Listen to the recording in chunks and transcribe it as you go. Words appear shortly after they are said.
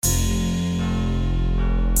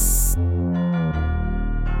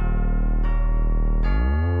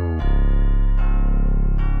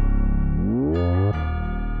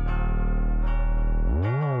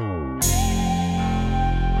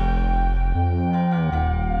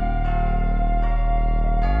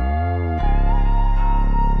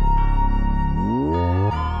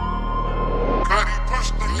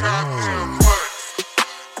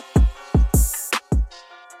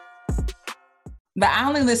The I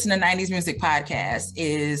Only Listen to 90s Music podcast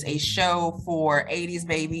is a show for 80s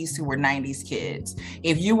babies who were 90s kids.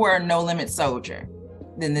 If you were a No Limit soldier,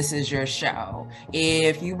 then this is your show.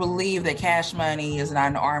 If you believe that Cash Money is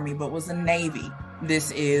not an army but was a Navy,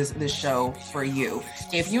 this is the show for you.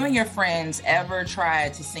 If you and your friends ever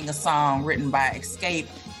tried to sing a song written by Escape,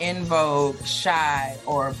 In Vogue, Shy,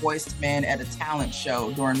 or Boyz II Men at a talent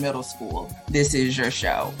show during middle school, this is your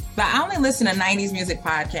show. The I Only Listen to 90s Music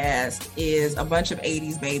podcast is a bunch of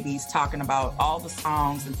 80s babies talking about all the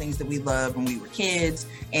songs and things that we loved when we were kids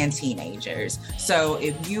and teenagers. So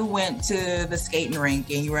if you went to the skating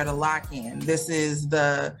rink and you were at a lock-in, this is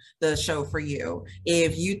the show for you.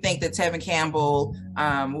 If you think that Tevin Campbell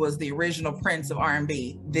was the original Prince of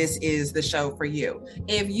R&B, this is the show for you.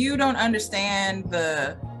 If you don't understand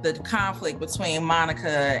the conflict between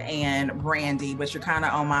Monica and Brandy, but you're kind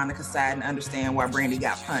of on Monica's side and understand why Brandy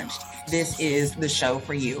got punched, this is the show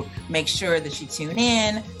for you. Make sure that you tune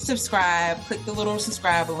in, subscribe, click the little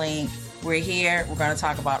subscribe link. We're here. We're going to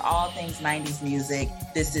talk about all things 90s music.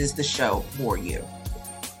 This is the show for you.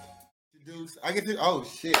 I get to, oh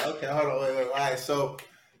shit. Okay, hold on, wait. All right, so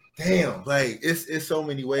damn, like it's so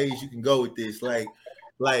many ways you can go with this. Like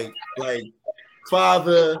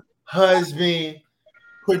father, husband,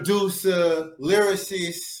 producer,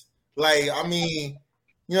 lyricist. Like, I mean,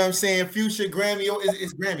 you know what I'm saying? Future Grammy.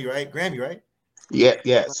 It's Grammy, right? Grammy, right? Yeah,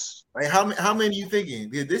 yes. Like, how many you thinking?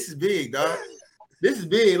 This is big, dog. This is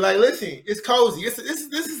big. Like, listen, it's cozy. This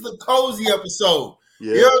is the cozy episode.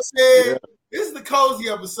 Yeah. You know what I'm saying? Yeah. This is the cozy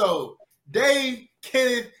episode. Dave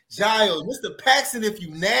Kenneth Giles, Mr. Paxton, if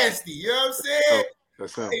you nasty. You know what I'm saying?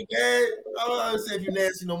 That's him. Hey, man, I don't understand if you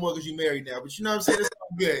nasty no more because you married now, but you know what I'm saying? It's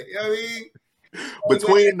all good. You know what I mean?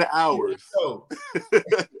 Between the hours.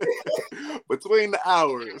 Between the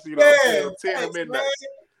hours, you know, yeah, 10 to midnight.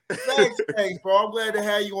 Thanks, bro. I'm glad to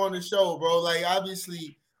have you on the show, bro. Like,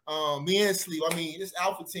 obviously, me and Sleep, I mean, it's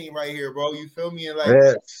Alpha Team right here, bro. You feel me? And like,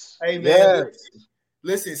 yes. Hey, man,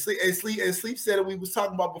 listen, Sleep said it we was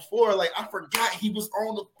talking about before. Like, I forgot he was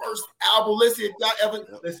on the first album. Listen, if y'all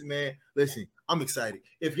ever, listen, man, listen, I'm excited.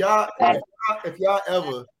 If y'all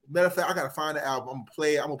ever, matter of fact, I gotta find the album. I'm gonna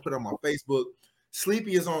play it. I'm gonna put it on my Facebook.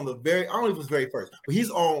 Sleepy is on the I don't know if it was very first, but he's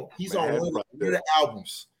on one of the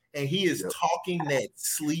albums, and he is talking that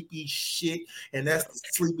sleepy shit, and that's the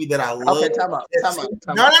Sleepy that I love. Okay, time out.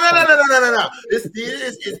 No.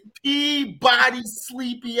 It's Peabody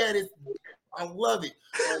Sleepy at it. I love it.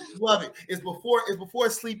 It's before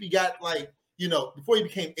Sleepy got, like, you know, before he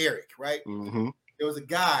became Eric, right? Mm-hmm. There was a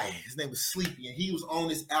guy, his name was Sleepy, and he was on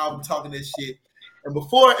this album talking this shit. And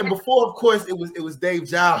before, of course, it was Dave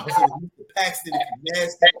Giles, it was Mr. Paxton, if you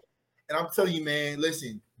nasty. And I'm telling you, man,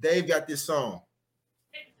 listen, Dave got this song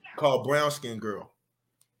called Brown Skin Girl.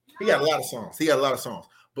 He got a lot of songs,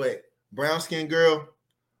 but Brown Skin Girl,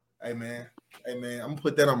 hey man, I'm gonna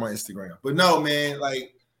put that on my Instagram. But no, man,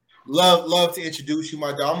 like, love to introduce you,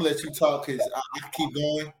 my dog. I'm gonna let you talk because I keep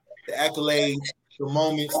going. The accolades, the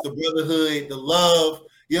moments, the brotherhood, the love.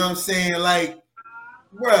 You know what I'm saying? Like,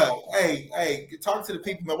 bro, hey, talk to the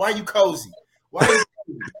people, man. Why are you cozy?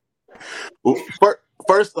 Well,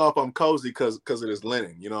 first off, I'm cozy because of this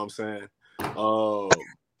linen. You know what I'm saying?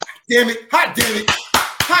 Damn it! Hot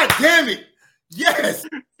damn it! Yes.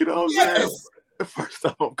 You know what I'm saying? First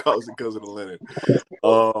off, I'm cozy because of the linen.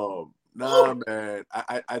 Nah, man.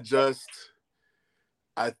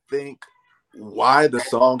 I think why the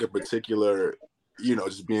song in particular, you know,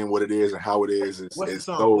 just being what it is and how it is What's the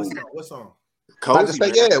song? so what song? Cozy,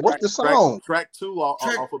 what's the song? Track 2 off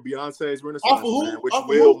of Beyonce's Renaissance, off of who? Man, which off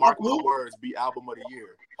will, who? mark my words, be album of the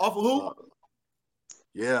year. Off of who?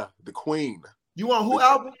 Yeah, the Queen. You want who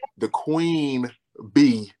album? The Queen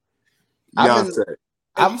B. Beyonce.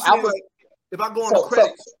 If I go on the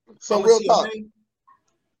credits, so real talk.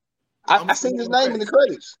 I seen his name in the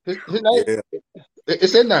credits. His name,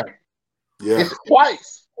 it's in there. Yeah, it's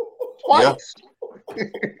twice. Yeah.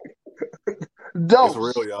 Dope.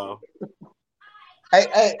 It's real, y'all.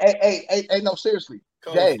 Hey, no, seriously.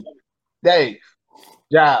 Dave,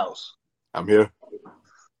 Giles. I'm here.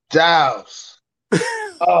 Giles.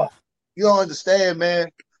 Oh, you don't understand, man.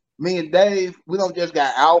 Me and Dave, we don't just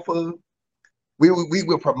got alpha. We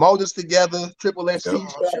were promoters together. Triple SC.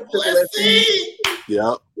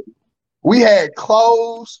 Yep. We had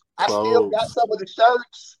clothes. I still got some of the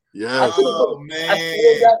shirts. Yeah. I still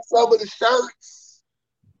got some of the shirts.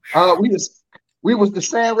 We was the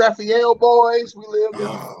San Rafael boys. We lived in.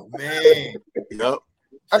 Oh man. Yep.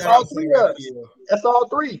 That's all three of us. That's all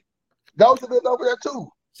three. Those lived over there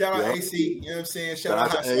too. Shout out AC, you know what I'm saying? Shout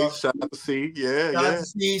out A, shout out to C,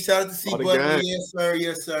 shout out to C, buddy.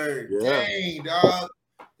 Yes, sir. Yeah. Dang, dog.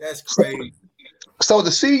 That's crazy. So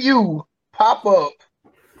to see you pop up,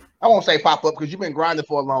 I won't say pop up because you've been grinding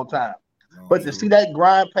for a long time, but to see that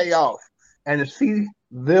grind pay off and to see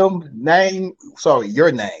your name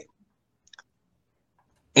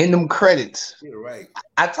in them credits. You're right.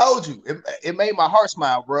 I told you, it made my heart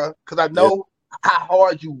smile, bro, because I know how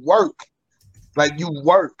hard you work. Like you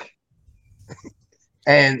work.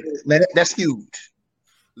 And man, that's huge.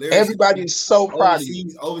 Larry, everybody is so proud of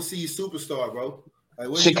you. Overseas superstar, bro.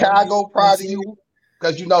 Like, Chicago proud of you.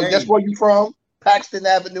 Because you know, guess where you from? Paxton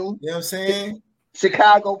Avenue. You know what I'm saying?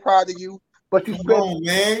 Chicago proud of you. But you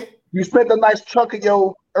you spent a nice chunk of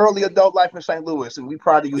your early adult life in St. Louis, and we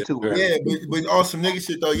proud of you too. Man. Yeah, but on some nigga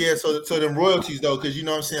shit though, yeah. So them royalties though, because you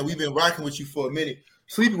know what I'm saying, we've been rocking with you for a minute.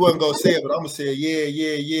 Sleepy wasn't gonna say it, but I'm gonna say it.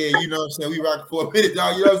 Yeah. You know what I'm saying? We rocking for a minute,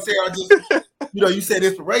 dog. You know what I'm saying? I just, you said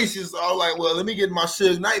inspiration, so I was like, well, let me get my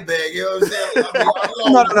Suge Knight bag. You know what I'm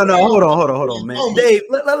saying? No. Hold on, man. Dave,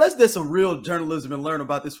 let's do some real journalism and learn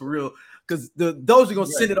about this for real. Because those are gonna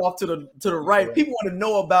send it off to the right. People want to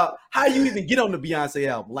know about how you even get on the Beyonce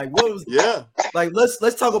album. Like, what was? Yeah. Like,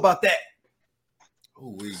 let's talk about that.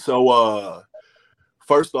 So,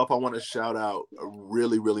 first off, I want to shout out a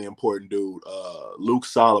really, really important dude, Luke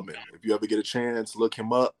Solomon. If you ever get a chance, look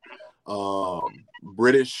him up.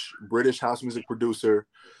 British house music producer,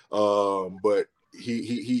 but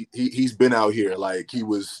he's been out here. Like he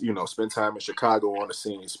was, spent time in Chicago on the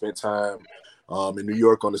scene, spent time in New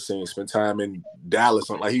York on the scene, spent time in Dallas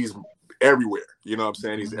like he's everywhere. You know what I'm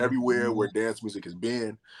saying? He's everywhere where dance music has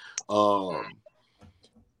been.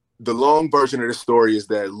 The long version of the story is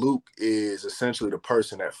that Luke is essentially the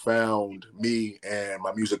person that found me and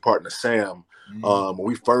my music partner Sam when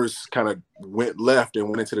we first kind of went left and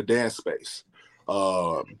went into the dance space.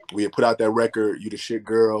 We had put out that record, You the Shit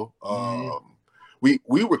Girl. We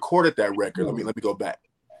recorded that record. Let me go back.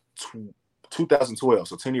 2012,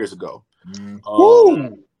 so 10 years ago.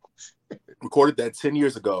 Recorded that 10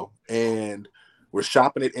 years ago, and we're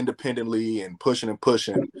shopping it independently and pushing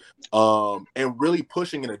and really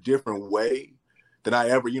pushing in a different way than I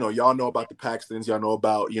ever, y'all know about the Paxtons, y'all know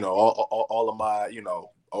about, all of my,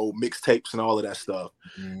 old mixtapes and all of that stuff.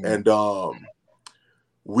 And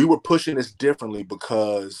we were pushing this differently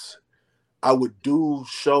because I would do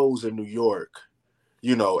shows in New York,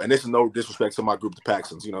 and this is no disrespect to my group, the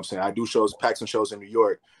Paxtons, you know what I'm saying? I do Paxton shows in New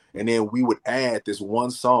York, and then we would add this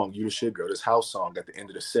one song, You the Shit Girl, this house song at the end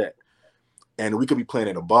of the set. And we could be playing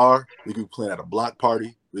in a bar, we could be playing at a block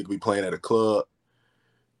party, we could be playing at a club.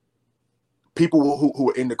 People who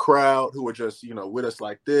were in the crowd, who were just, with us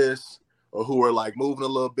like this, or who were like moving a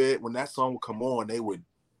little bit, when that song would come on, they would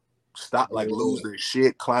stop, like lose their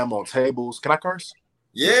shit, climb on tables. Can I curse?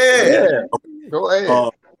 Yeah. Okay. Go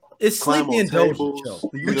ahead. It's Sleepy and tables,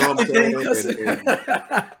 you know what I'm saying?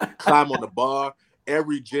 and climb on the bar.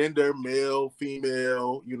 Every gender, male,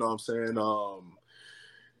 female, you know what I'm saying?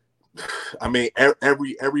 I mean,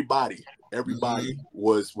 everybody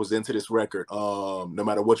was into this record, no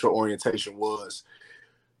matter what your orientation was.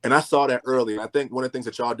 And I saw that early. And I think one of the things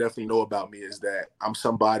that y'all definitely know about me is that I'm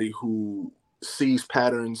somebody who sees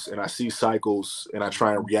patterns and I see cycles and I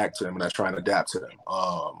try and react to them and I try and adapt to them.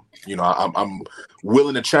 I'm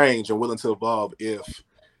willing to change and willing to evolve if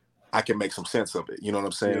I can make some sense of it. You know what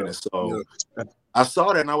I'm saying? Yeah. And so I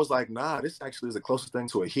saw that and I was like, nah, this actually is the closest thing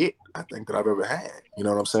to a hit I think that I've ever had. You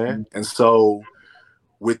know what I'm saying? And so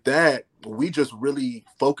with that, we just really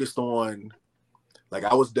focused on, like,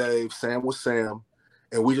 I was Dave, Sam was Sam,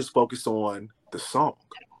 and we just focused on the song.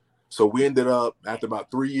 So we ended up, after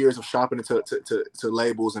about 3 years of shopping into to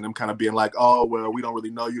labels and them kind of being like, oh, well, we don't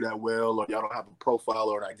really know you that well, or y'all don't have a profile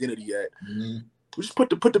or an identity yet. We just put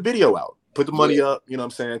the video out, put the money up, you know what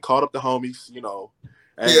I'm saying? Called up the homies,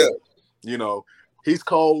 and, he's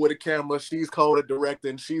cold with a camera, she's cold at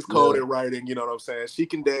directing, she's cold at writing, you know what I'm saying? She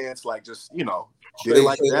can dance, like, just, did it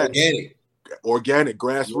like that. Organic,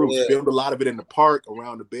 grassroots, filmed a lot of it in the park,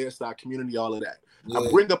 around the Bed-Stuy community, all of that.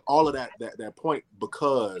 I bring up all of that point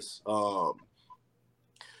because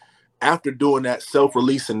after doing that,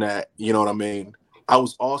 self-releasing that, you know what I mean, I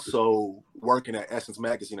was also working at Essence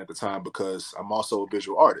Magazine at the time because I'm also a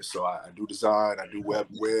visual artist. So I do design, I do web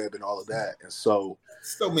and all of that. And so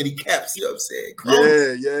many caps, you know what I'm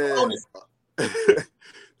saying? Yeah.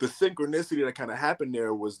 The synchronicity that kind of happened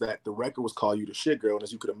there was that the record was called You the Shit Girl. And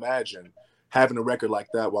as you could imagine, having a record like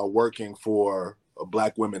that while working for a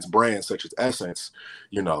Black women's brand such as Essence,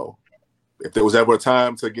 if there was ever a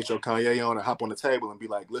time to get your Kanye on and hop on the table and be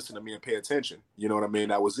like, listen to me and pay attention, you know what I mean?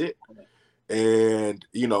 That was it. And,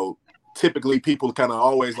 typically people kind of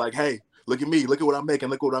always like, hey, look at me, look at what I'm making.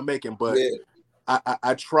 But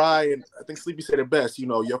I try, and I think Sleepy said it best,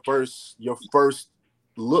 your first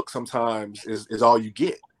look sometimes is all you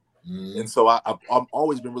get. And so I've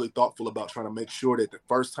always been really thoughtful about trying to make sure that the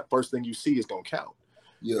first thing you see is gonna count.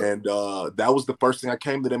 Yeah. And that was the first thing I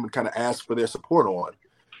came to them and kind of asked for their support on.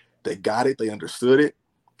 They got it. They understood it.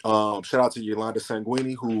 Shout out to Yolanda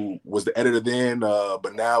Sanguini, who was the editor then,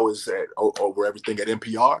 but now is over everything at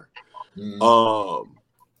NPR.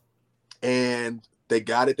 And they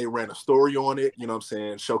got it. They ran a story on it. You know what I'm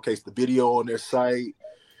saying? Showcased the video on their site.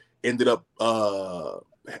 Ended up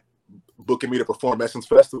booking me to perform Essence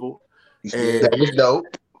Festival. And that was dope.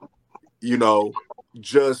 You know,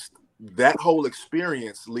 just that whole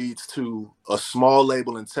experience leads to a small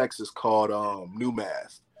label in Texas called New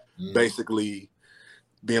Math. Basically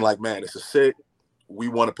being like, man, this is sick. We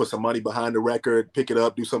want to put some money behind the record, pick it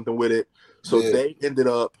up, do something with it. So they ended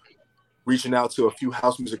up reaching out to a few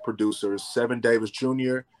house music producers, Seven Davis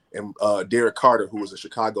Jr. and Derek Carter, who was a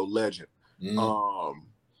Chicago legend,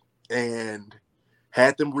 and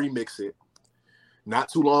had them remix it. Not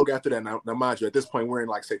too long after that, now mind you, at this point, we're in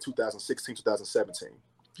like, say, 2016, 2017.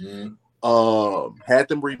 Had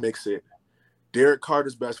them remix it. Derek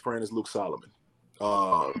Carter's best friend is Luke Solomon.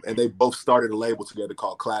 And they both started a label together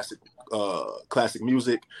called Classic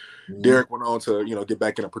Music. Derek went on to, get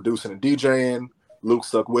back into producing and DJing. Luke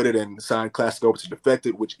stuck with it and signed Classic over to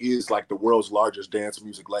Defected, which is like the world's largest dance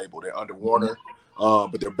music label. They're under Warner,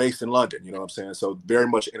 but they're based in London, you know what I'm saying? So very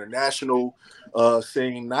much international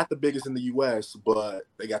scene, not the biggest in the US, but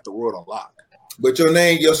they got the world on lock. But your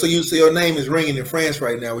name, your name is ringing in France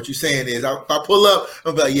right now. What you're saying is, if I pull up,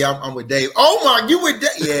 I'm like, yeah, I'm with Dave. Oh my, you with Dave?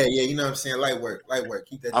 Yeah, you know what I'm saying? Light work.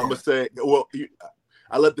 Keep that down. I'm gonna say, well,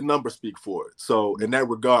 I let the number speak for it. So in that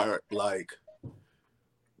regard, like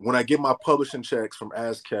when I get my publishing checks from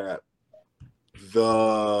ASCAP,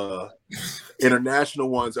 the international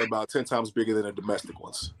ones are about 10 times bigger than the domestic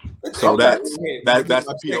ones. So that's the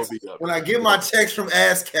POV of it. When I get my checks from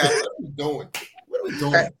ASCAP, what are we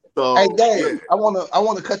doing? So, hey Dave, I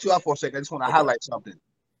want to cut you off for a second. I just want to highlight something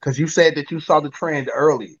because you said that you saw the trend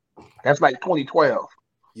early. That's like 2012.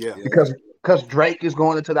 Yeah. Because Drake is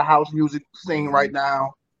going into the house music scene right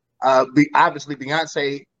now. Obviously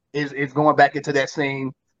Beyonce is going back into that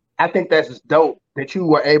scene. I think that's just dope that you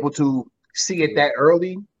were able to see it that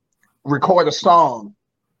early, record a song,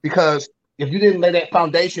 because if you didn't lay that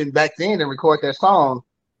foundation back then and record that song,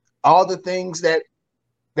 all the things that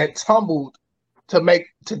tumbled to make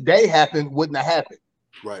today happen wouldn't have happened.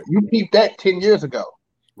 Right. You peeped that 10 years ago.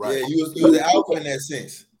 Right. Yeah, you was the alpha in that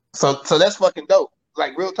sense. So that's fucking dope.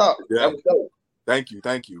 Like real talk. Yeah. That was dope. Thank you.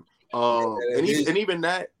 And even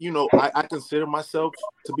that, I consider myself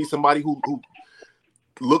to be somebody who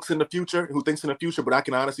looks in the future, who thinks in the future, but I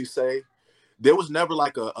can honestly say there was never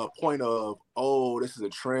like a point of, oh, this is a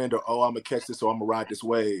trend, or oh, I'm gonna catch this, so I'm gonna ride this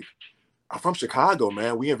wave. I'm from Chicago,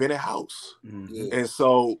 man. We invented house. And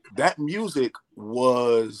so that music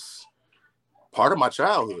was part of my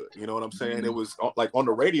childhood. You know what I'm saying? It was like on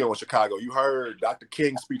the radio in Chicago. You heard Dr.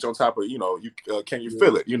 King's speech on top of, Can You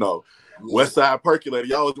Feel It? West Side Percolator.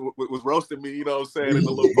 Y'all was roasting me, you know what I'm saying, in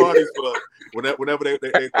the little parties. But whenever they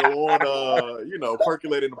throw on,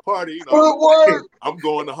 Percolate in the party, I'm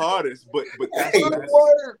going the hardest. But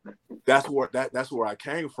that's where I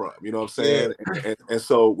came from. You know what I'm saying? Yeah. And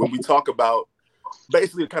so when we talk about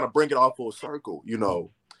basically kind of bring it all full circle,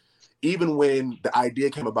 even when the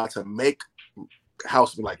idea came about to make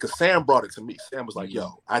house, like, because Sam brought it to me. Sam was like,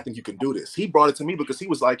 yo, I think you can do this. He brought it to me because he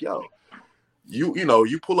was like, yo,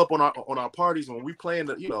 you pull up on our parties when we playing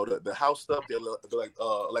the house stuff, the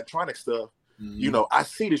electronic stuff. I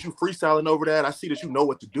see that you freestyling over that. I see that you know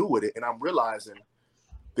what to do with it, and I'm realizing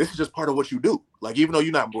this is just part of what you do. Like, even though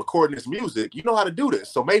you're not recording this music, you know how to do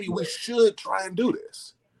this. So maybe we should try and do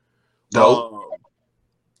this.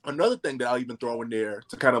 Another thing that I'll even throw in there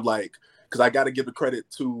to kind of like, because I got to give the credit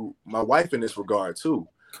to my wife in this regard too.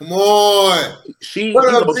 Come on.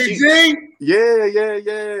 What up, DG?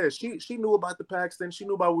 Yeah. She knew about the Paxton. She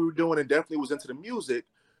knew about what we were doing and definitely was into the music.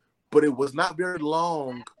 But it was not very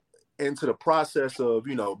long into the process of,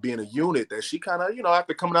 being a unit that she kind of,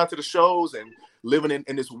 after coming out to the shows and living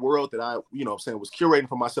in this world that I, was curating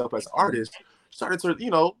for myself as an artist, started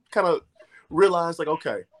to, kind of realize like,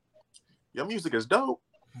 okay, your music is dope,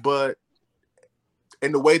 but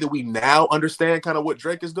in the way that we now understand kind of what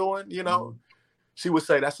Drake is doing, she would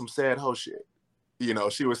say that's some sad hoe shit.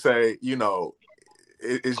 She would say,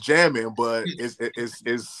 it's jamming, but it's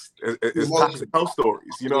toxic hoe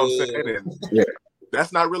stories. You know what I'm saying? And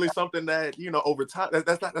that's not really something that, over time,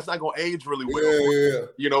 that's not going to age really well. Yeah.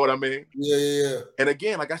 You know what I mean? Yeah. And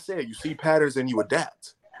again, like I said, you see patterns and you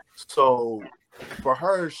adapt. So for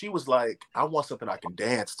her, she was like, I want something I can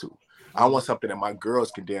dance to. I want something that my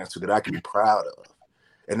girls can dance to, that I can be proud of.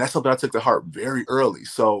 And that's something I took to heart very early.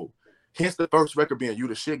 So hence the first record being You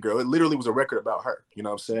the Shit Girl. It literally was a record about her. You know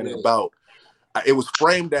what I'm saying? Yeah. And about, it was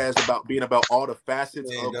framed as about being about all the facets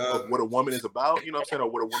of what a woman is about, you know what I'm saying? Or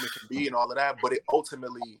what a woman can be and all of that. But it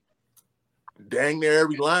ultimately, dang near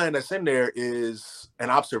every line that's in there is an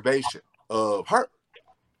observation of her.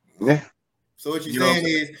 Yeah. So what you're saying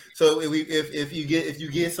is, so if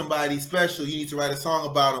you get somebody special, you need to write a song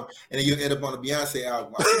about them, and then you'll end up on the Beyonce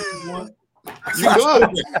album. I see what you're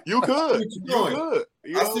doing. You could.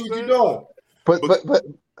 I see what you're doing. But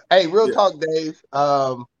hey, real talk, Dave.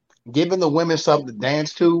 Giving the women something to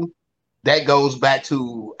dance to, that goes back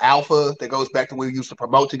to Alpha. That goes back to when we used to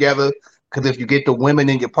promote together. Because if you get the women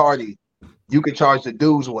in your party, you can charge the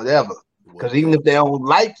dudes whatever. Because even if they don't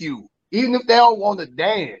like you, even if they don't want to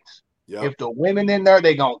dance, if the women in there,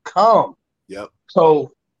 they gonna come. Yep.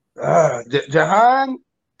 So, Jahan.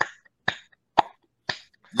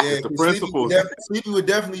 Yeah, the principles. Sleepy would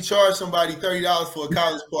definitely charge somebody $30 for a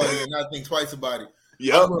college party and not think twice about it.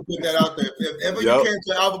 Yep. I'm gonna put that out there. If ever you came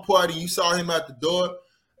to an Alpha party, you saw him at the door.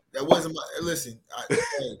 That wasn't my. Listen,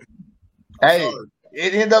 hey,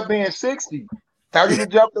 it ended up being 60. 30 to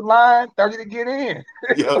jump the line, 30 to get in.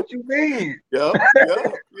 Yep. What you mean? Yeah.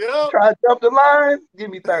 Try to jump the line, give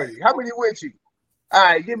me 30. How many with you? All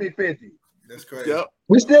right, give me 50. That's crazy. Yep.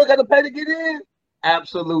 We still got to pay to get in?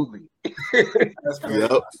 Absolutely. That's crazy.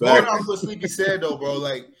 Yep. Going off what Sleepy said though, bro,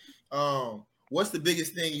 like, what's the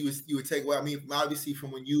biggest thing you would take away? I mean, obviously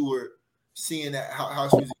from when you were seeing that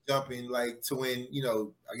house music jumping, like to when, you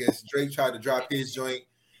know, I guess Drake tried to drop his joint,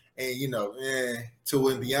 and you know, to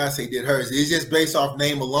when Beyonce did hers. Is it just based off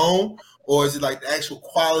name alone, or is it like the actual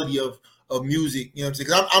quality of music? You know what I'm saying?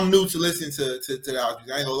 Because I'm new to listening to the house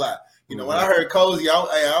music. I ain't gonna lie. You know, when I heard Cozy, I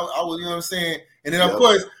was, you know what I'm saying? And then of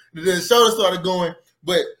course the show started going.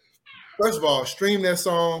 But first of all, stream that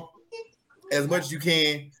song as much as you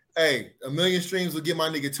can. Hey, 1 million streams will get my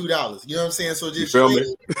nigga $2. You know what I'm saying? So just stream.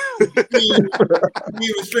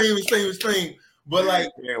 But like,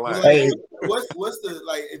 what's the,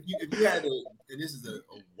 like, if you had to, and this is a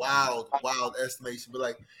wild estimation, but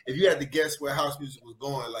like if you had to guess where house music was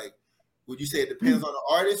going, like, would you say it depends on the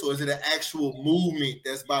artist, or is it an actual movement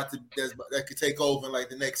that could take over in like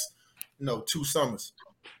the next, 2 summers?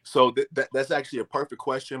 So that's actually a perfect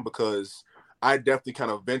question, because I definitely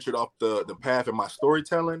kind of ventured off the path in my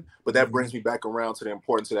storytelling, but that brings me back around to the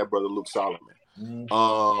importance of that brother Luke Solomon.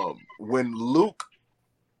 When Luke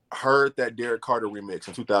heard that Derek Carter remix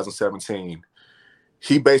in 2017,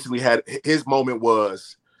 he basically had his moment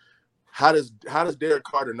was, how does Derek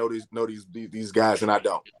Carter know these guys and I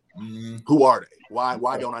don't? Who are they? Why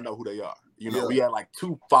don't I know who they are? We had like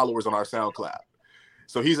 2 followers on our SoundCloud.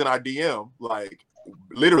 So he's in our DM, like,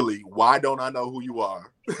 literally, why don't I know who you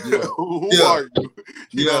are? Who are you?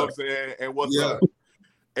 You know what I'm saying? And what's up?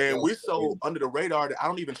 And we're so under the radar that I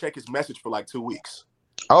don't even check his message for like 2 weeks.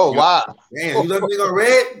 Oh, wow. Damn, you left me on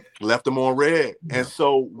red? Left him on red. And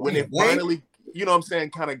so when it finally, you know what I'm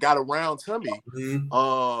saying, kind of got around to me,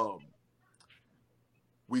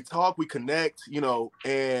 we talk, we connect,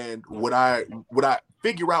 and what I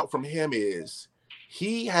figure out from him is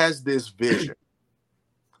he has this vision.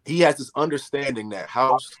 He has this understanding that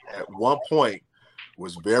house at one point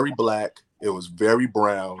was very black, it was very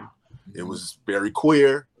brown, it was very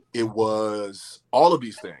queer, it was all of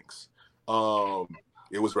these things.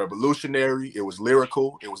 It was revolutionary, it was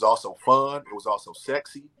lyrical, it was also fun, it was also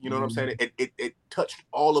sexy. You know what I'm saying? It touched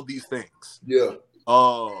all of these things. Yeah.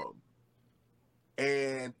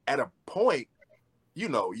 And at a point,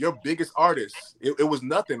 your biggest artists, it was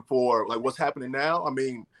nothing for like what's happening now. I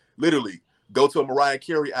mean, literally, go to a Mariah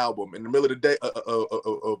Carey album in the middle of the day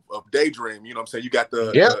of Daydream. You know what I'm saying? You got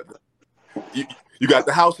you got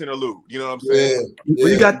the house interlude. You know what I'm saying? Yeah.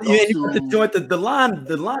 You got the joint,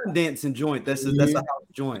 the line dancing joint. That's a house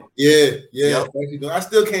joint. Yeah. Yep. I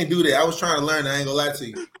still can't do that. I was trying to learn. I ain't gonna lie to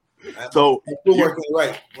you. So my footwork ain't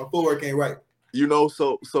right. My footwork ain't right.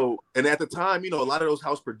 So and at the time, a lot of those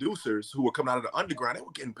house producers who were coming out of the underground, they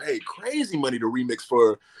were getting paid crazy money to remix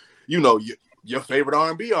for, your favorite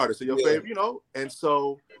R&B artist or your favorite, And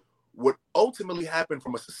so what ultimately happened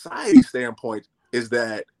from a society standpoint is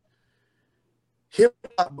that hip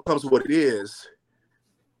hop becomes what it is,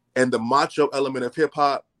 and the macho element of hip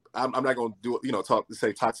hop. I'm not going to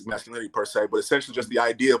say toxic masculinity per se, but essentially just the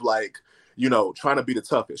idea of like, trying to be the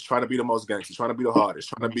toughest, trying to be the most gangster, trying to be the hardest,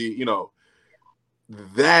 trying to be,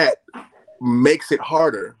 that makes it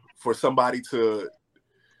harder for somebody to,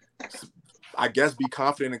 I guess, be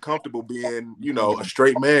confident and comfortable being, a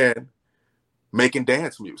straight man making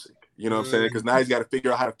dance music. You know what I'm saying? Because now he's got to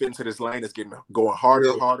figure out how to fit into this lane that's going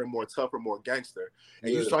harder, more tougher, more gangster.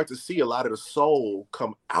 And you start to see a lot of the soul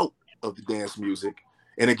come out of the dance music,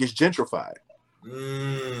 and it gets gentrified.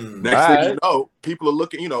 Next thing you know, people are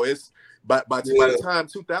looking, it's by the time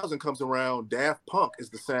 2000 comes around, Daft Punk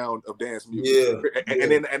is the sound of dance music.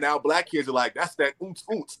 And now black kids are like, that's that oonts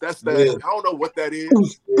oonts. That's that. I don't know what that is.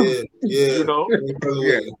 You know?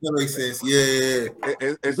 That makes sense. And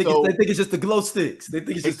they think it's just the glow sticks. They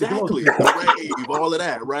think it's just the glow sticks. Rave, all of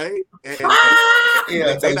that, right? And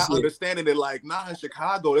they're not understanding it. Like, nah, in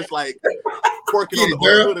Chicago, it's like working on the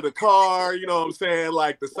hood of the car. You know what I'm saying?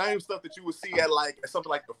 Like the same stuff that you would see at like something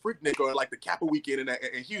like the Freaknik or like the Kappa Weekend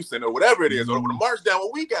in Houston or whatever it is, or the March Down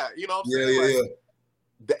what we got. You know what I'm saying?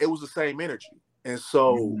 It was the same energy. And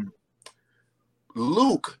so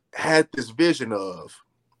Luke had this vision of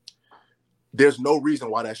there's no reason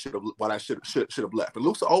why that should have left. And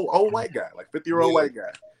Luke's an old white guy, like 50-year-old white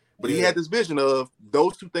guy. But he had this vision of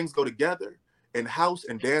those two things go together, and house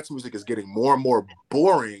and dance music is getting more and more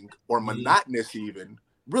boring or monotonous, even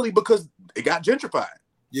really because it got gentrified.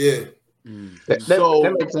 That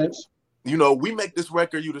makes sense. We make this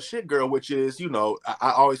record, You the Shit Girl, which is,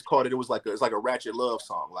 I always called it, it's like a ratchet love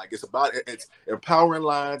song. Like it's empowering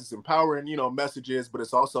lines, it's empowering, messages, but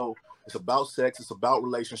it's about sex, it's about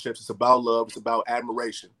relationships, it's about love, it's about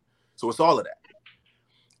admiration. So it's all of that.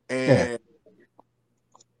 And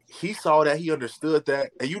he saw that, he understood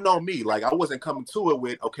that. And you know me, like I wasn't coming to it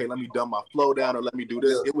with, okay, let me dumb my flow down or let me do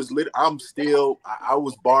this. It was I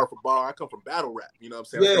was bar for bar. I come from battle rap, you know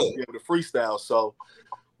what I'm saying? I come to be able to freestyle. So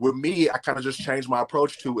with me, I kind of just changed my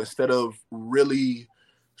approach to, instead of really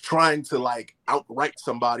trying to like outright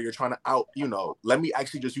somebody or trying to let me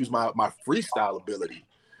actually just use my freestyle ability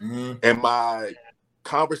and my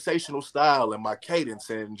conversational style and my cadence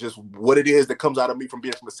and just what it is that comes out of me from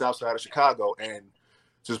being from the South Side of Chicago, and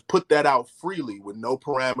just put that out freely with no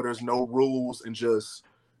parameters, no rules, and just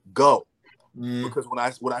go. Because when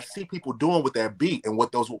I see people doing with that beat and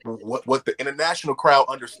what the international crowd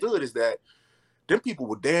understood is that them people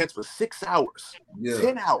would dance for 6 hours,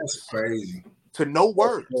 10 hours. That's crazy. To no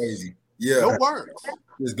words. That's crazy. No words.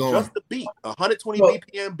 Just the beat. 120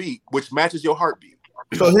 BPM beat, which matches your heartbeat.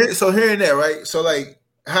 So hearing that, right? So like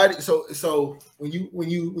so when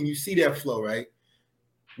you see that flow, right?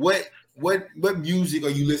 What music are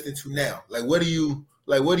you listening to now? Like what do you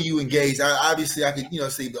engage? Obviously I could,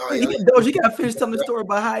 say you gotta finish telling the story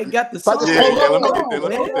about how he got the song. Let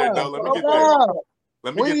me get there.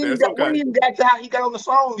 Let me get there. We didn't get to how he got on the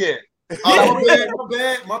song yet. My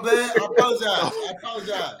bad. I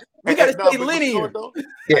apologize. We gotta stay linear.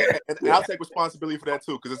 And I'll take responsibility for that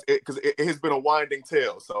too, because it has been a winding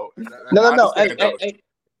tale. So no.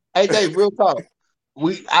 Hey, Dave, real talk.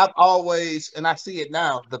 I've always, and I see it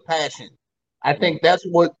now, the passion. I think that's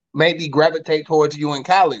what made me gravitate towards you in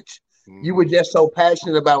college. You were just so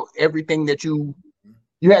passionate about everything that you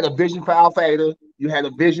had a vision for Alpha Eta. You had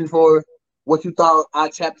a vision for what you thought our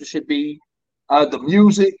chapter should be, the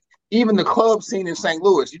music, even the club scene in St.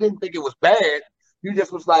 Louis. You didn't think it was bad. You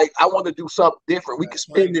just was like, I want to do something different. We can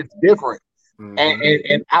spin this different.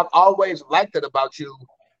 And I've always liked it about you,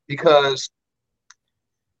 because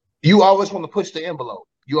you always want to push the envelope.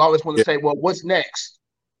 You always want to say, well, what's next?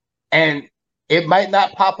 And it might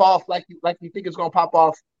not pop off like you think it's going to pop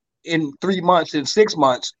off in 3 months, in 6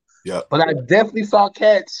 months. Yeah. But I definitely saw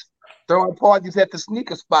cats throwing parties at the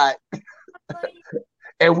sneaker spot.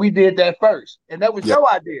 And we did that first. And that was your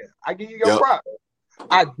idea. I give you your props.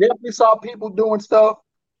 I definitely saw people doing stuff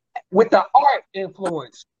with the art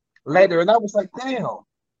influence later. And I was like, damn,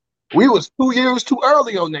 we was 2 years too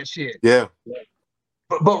early on that shit. Yeah.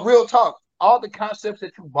 But real talk, all the concepts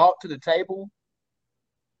that you brought to the table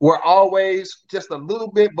were always just a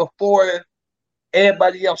little bit before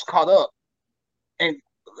everybody else caught up. And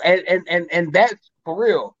that's for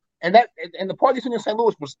real. And the party scene in St.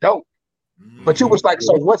 Louis was dope. But you was like,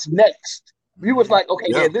 so what's next? You was like, okay,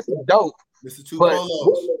 yeah, this is dope. This is but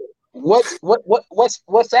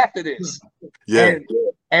what's after this? Yeah.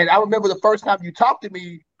 And I remember the first time you talked to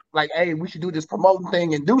me, like, hey, we should do this promoting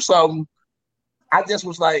thing and do something. I just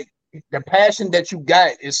was like, the passion that you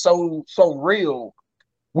got is so real.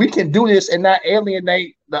 We can do this and not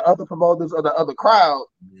alienate the other promoters or the other crowd,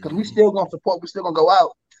 because we still gonna support, we still gonna go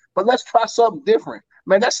out. But let's try something different.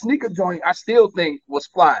 Man, that sneaker joint, I still think was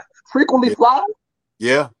fly. Frequently fly?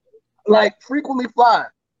 Yeah. Like frequently fly.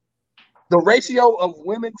 The ratio of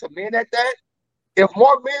women to men at that, if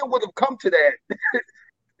more men would have come to that,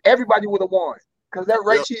 everybody would have won. Because that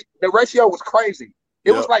ratio, the ratio was crazy.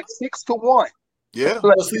 It was like 6 to 1. Yeah.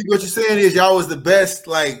 So see, what you're saying is y'all was the best,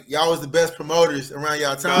 like y'all was the best promoters around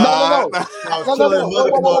y'all time. No. Y'all was killing them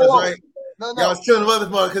other promoters, right? No. Y'all was killing them other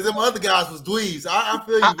promoters because them other guys was dweebs. I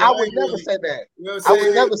feel you. I would never say that. You know what I'm saying? I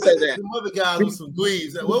would never say that. Them other guys was some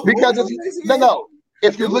dweebs. Because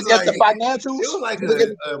if you look at the financials, it was like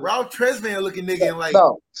a Ralph Tresvant looking nigga and like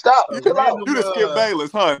stop. You just Skip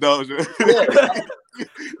Bayless, huh, Doja? Yeah.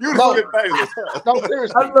 You just Skip Bayless, huh? No,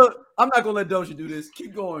 seriously. I'm not gonna let Doja do this.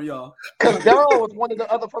 Keep going, y'all. Because Daryl was one of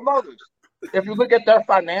the other promoters. If you look at their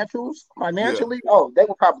financially, they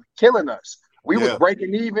were probably killing us. We was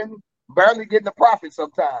breaking even, barely getting the profit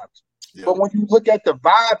sometimes. Yeah. But when you look at the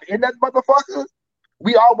vibe in that motherfucker,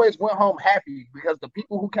 we always went home happy because the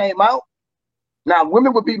people who came out. Now,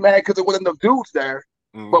 women would be mad because there wasn't enough dudes there,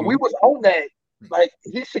 but we was on that, like,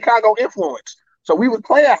 he's Chicago influence. So we was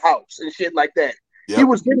playing house and shit like that. Yep. He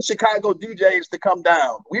was getting Chicago DJs to come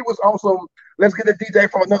down. We was on some, let's get a DJ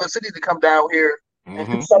from another city to come down here and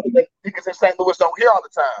do something that niggas in St. Louis don't hear all the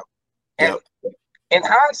time. And in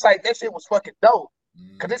hindsight, that shit was fucking dope.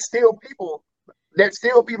 Because it's still people that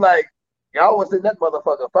still be like, y'all was in that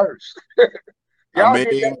motherfucker first. I remember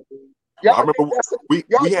we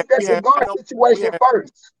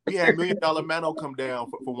had $1 Million Mano come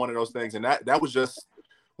down for one of those things, and that was just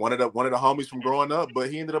one of the homies from growing up,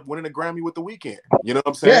 but he ended up winning a Grammy with The Weeknd. You know what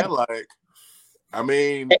I'm saying? Yeah. Like, I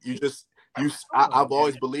mean, I've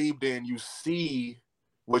always believed in you see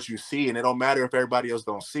what you see, and it don't matter if everybody else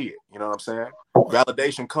don't see it. You know what I'm saying?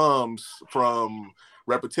 Validation comes from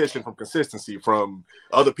repetition, from consistency, from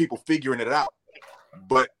other people figuring it out.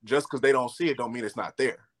 But just because they don't see it don't mean it's not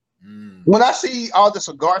there. When I see all the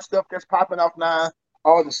cigar stuff that's popping off now,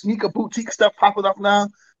 all the sneaker boutique stuff popping off now,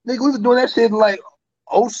 nigga, we was doing that shit in like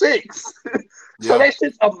 06. So that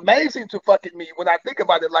shit's amazing to fucking me when I think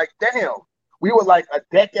about it. Like, damn, we were like a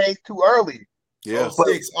decade too early. Yeah,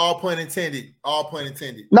 06, all point intended. All point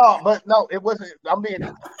intended. No, it wasn't. I'm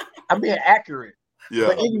being accurate. Yeah.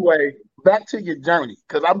 But anyway, back to your journey,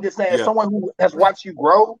 because I'm just saying, someone who has watched you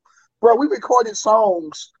grow, bro. We recorded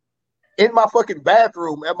songs in my fucking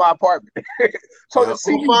bathroom at my apartment. So to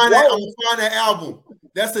see I'm gonna find that album.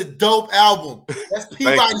 That's a dope album. That's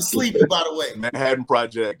Peabody Sleepy, by the way. Manhattan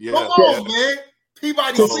Project. Yeah. Come on, man.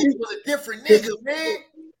 Peabody Sleepy was a different nigga, man.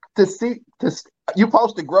 To see you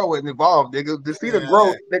supposed to grow and evolve, nigga. To see the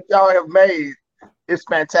growth that y'all have made is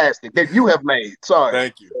fantastic. That you have made. Sorry.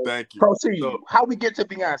 Thank you. Proceed. So, how we get to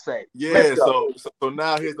Beyonce? Yeah. So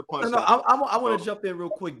now here's the punch. No, I want to jump in real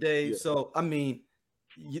quick, Dave. Yeah. So I mean,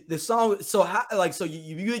 the song. So how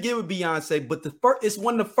you get with Beyonce, but it's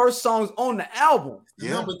one of the first songs on the album.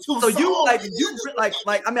 Yeah. Number 2. So you like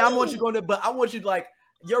I mean, I want you to go there, but I want you to like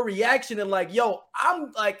your reaction and like, yo,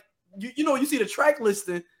 I'm like, you see the track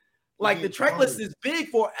listing. Like the track list is big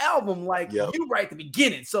for an album, like you right at the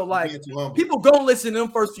beginning. So like people gonna listen to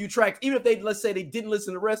them first few tracks, even if they, let's say they didn't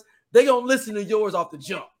listen to the rest, they gonna listen to yours off the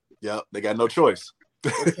jump. Yep, they got no choice.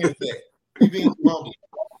 You being humble.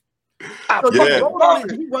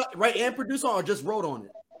 Did you write and produce on, or just wrote on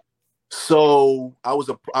it? So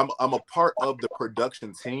I'm a part of the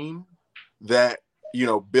production team that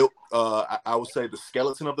built I would say the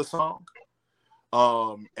skeleton of the song.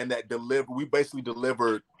 And that we basically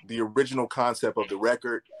delivered the original concept of the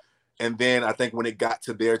record. And then I think when it got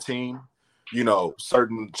to their team,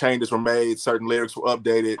 certain changes were made, certain lyrics were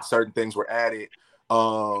updated, certain things were added.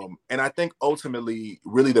 And I think ultimately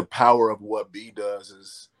really the power of what B does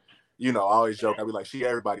is, I always joke, I'd be like, she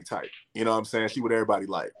everybody type, you know what I'm saying? She what everybody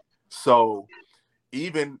like. So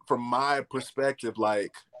even from my perspective,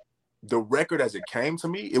 like, the record as it came to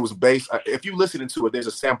me, it was based. If you listen to it, there's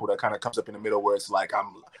a sample that kind of comes up in the middle where it's like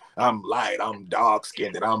I'm light, I'm dark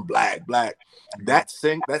skinned, and I'm black. That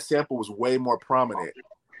sample was way more prominent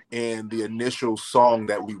in the initial song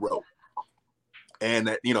that we wrote, and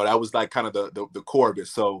that that was like kind of the core of it.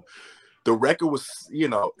 So the record was,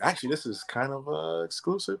 actually this is kind of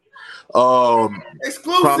exclusive.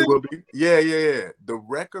 Exclusive. Probably, yeah. The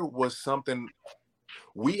record was something.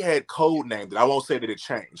 We had code named it. I won't say that it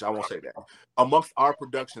changed. I won't say that. Amongst our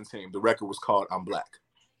production team, the record was called I'm Black.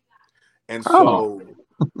 And so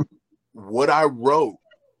what I wrote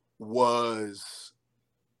was,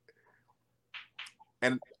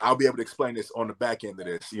 and I'll be able to explain this on the back end of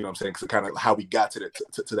this, you know what I'm saying? Because kind of how we got to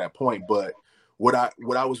that point. But what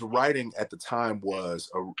I was writing at the time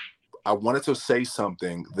was, I wanted to say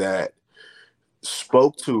something that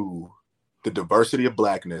spoke to the diversity of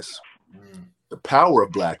Blackness, the power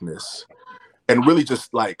of Blackness, and really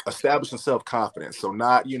just like establishing self-confidence. So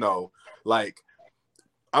not, like,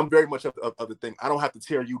 I'm very much of the thing. I don't have to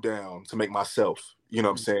tear you down to make myself, you know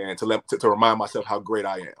what I'm saying, to remind myself how great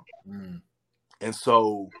I am. And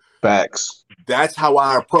so Facts. That's how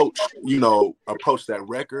I approach that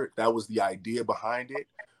record. That was the idea behind it.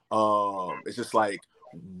 It's just like,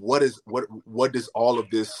 what does all of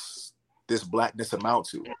this blackness amount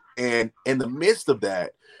to? And in the midst of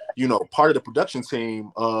that, part of the production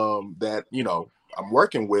team that I'm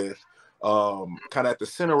working with, kind of at the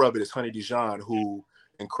center of it is Honey Dijon, who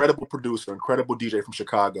incredible producer, incredible DJ from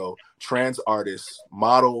Chicago, trans artist,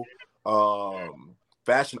 model,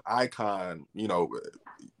 fashion icon,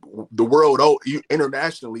 the world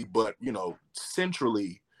internationally, but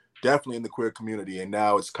centrally, definitely in the queer community. And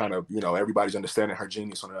now it's kind of, everybody's understanding her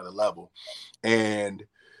genius on another level. And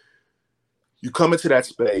you come into that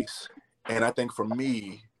space, and I think for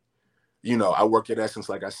me, I work at Essence,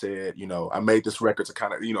 like I said, I made this record to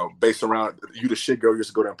kind of, based around You the Shit Girl, used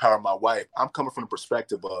to go to empower my wife. I'm coming from the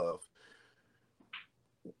perspective of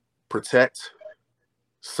protect,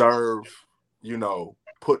 serve,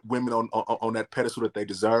 put women on that pedestal that they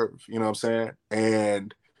deserve, you know what I'm saying?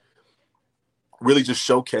 And really just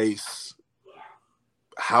showcase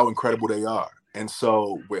how incredible they are. And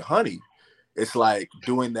so with Honey, it's like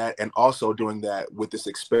doing that, and also doing that with this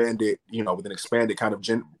expanded, with an expanded kind of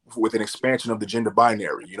with an expansion of the gender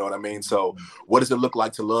binary, you know what I mean? So what does it look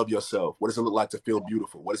like to love yourself? What does it look like to feel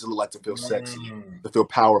beautiful? What does it look like to feel sexy, to feel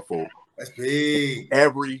powerful? That's big.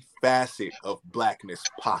 Every facet of blackness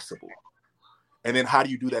possible. And then how do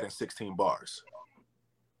you do that in 16 bars?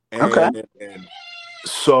 And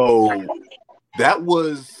so that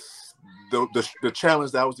was the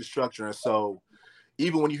challenge, that was the structure. And so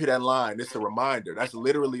even when you hear that line, it's a reminder. That's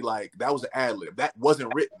literally like, that was an ad-lib. That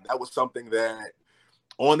wasn't written. That was something that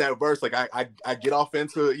on that verse, like I get off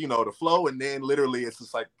into, the flow, and then literally it's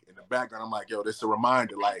just like in the background, I'm like, yo, this is a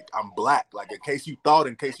reminder. Like, I'm black. Like, in case you thought,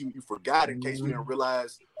 in case you forgot, in case you didn't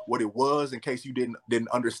realize what it was, in case you didn't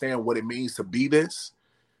understand what it means to be this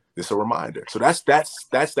is a reminder. So that's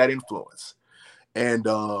that influence. And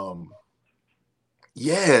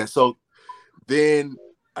so then,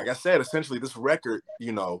 like I said, essentially this record,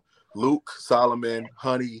 Luke, Solomon,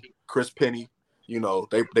 Honey, Chris Penny,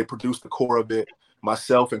 they produced the core of it.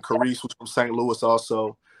 Myself and Carice, who's from St. Louis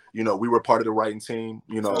also, we were part of the writing team,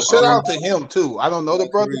 Shout out to him too. I don't know the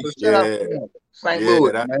brother, but shout out to him. St.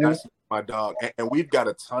 Louis, that's my dog. And we've got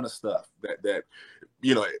a ton of stuff that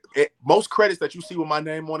most credits that you see with my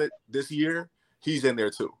name on it this year, he's in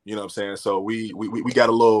there too. You know what I'm saying? So we got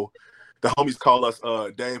a little, the homies call us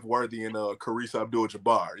Dave Worthy and Carice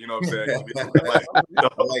Abdul-Jabbar. You know what I'm saying? I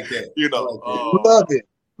like that.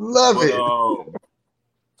 Love it.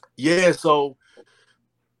 Yeah, so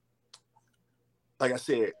like I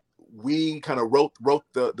said, we kind of wrote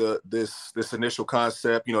this initial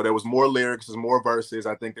concept. There was more lyrics, there's more verses.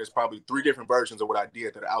 I think there's probably 3 different versions of what I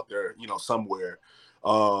did that are out there, somewhere.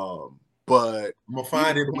 But I'm gonna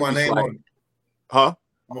find it, put my name on it. Huh?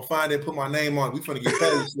 I'm gonna find it, put my name on it. We finna get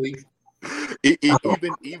paid, sleep.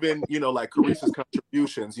 Even like Carice's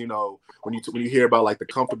contributions, when you hear about like the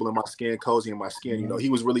comfortable in my skin, cozy in my skin, he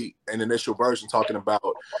was really an initial version talking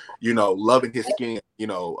about, loving his skin,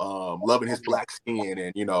 loving his black skin,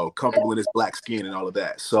 and comfortable in his black skin and all of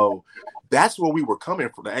that. So that's where we were coming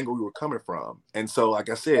from, the angle we were coming from. And so, like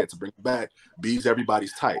I said, to bring it back, B's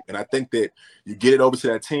everybody's type. And I think that you get it over to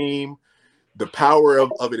that team, the power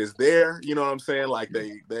of it is there, you know what I'm saying? Like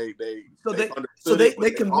they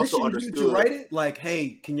commissioned you to write it. Like,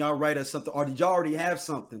 hey, can y'all write us something, or did y'all already have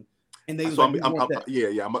something? And they I'm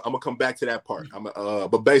gonna come back to that part.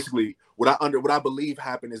 But basically, what I believe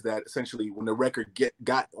happened is that essentially when the record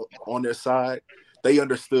got on their side, they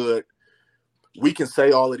understood we can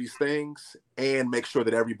say all of these things and make sure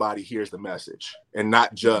that everybody hears the message, and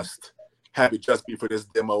not just have it just be for this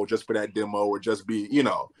demo, just for that demo, or just be,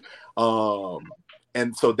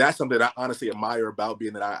 and so that's something that I honestly admire about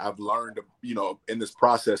being that I've learned, in this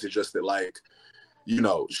process. Is just that, like,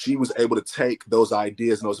 she was able to take those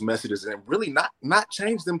ideas and those messages and really not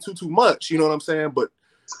change them too much, you know what I'm saying? But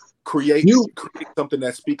create something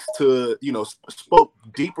that speaks to, spoke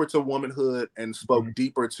deeper to womanhood and spoke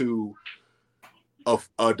deeper to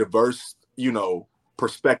a diverse,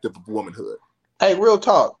 perspective of womanhood. Hey, real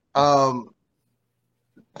talk.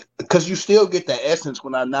 Because you still get that essence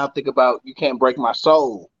when I now think about You Can't Break My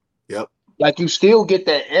Soul. Yep. Like, you still get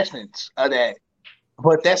that essence of that.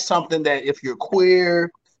 But that's something that if you're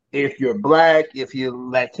queer, if you're black, if you're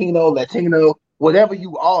Latino, whatever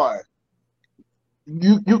you are,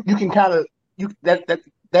 you can kind of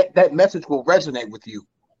that message will resonate with you.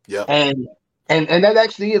 Yeah. And that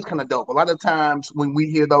actually is kind of dope. A lot of times when we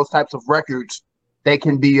hear those types of records, they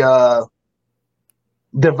can be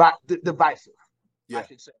divisive. Yeah. I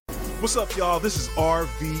should say. What's up, y'all? This is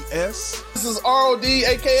RVS. This is ROD,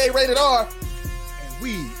 aka Rated R. And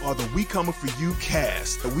We are the We Coming For You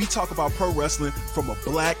cast, and we talk about pro wrestling from a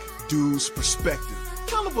black dude's perspective.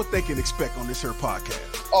 Tell them what they can expect on this here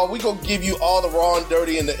podcast. Oh, we gonna give you all the raw and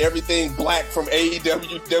dirty and the everything black from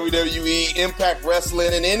AEW, WWE, Impact Wrestling,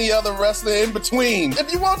 and any other wrestling in between.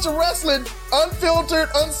 If you want your wrestling unfiltered,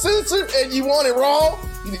 uncensored, and you want it raw,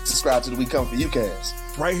 you need to subscribe to the We Come For You cast.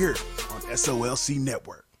 Right here on SOLC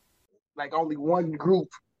Network. Like only one group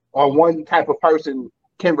or one type of person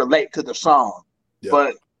can relate to the song. Yep.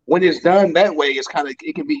 But when it's done that way, it's kind of,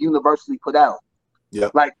 it can be universally put out. Yeah.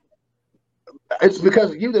 Like, it's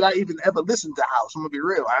because of you that I even ever listened to House. I'm gonna be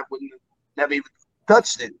real. I wouldn't never even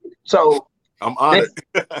touched it. So I'm honored.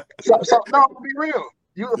 so no, I'm gonna be real.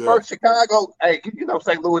 You the first Chicago. Hey, you know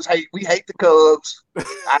St. Louis we hate the Cubs.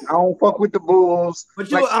 I don't fuck with the Bulls.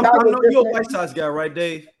 But you, like, I know you're a White Sox guy, right,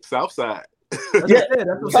 Dave? Southside. That's what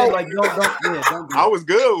I'm saying. Like, don't do I was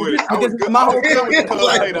good with it. I was good. My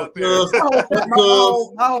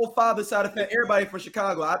whole father's side of family, everybody from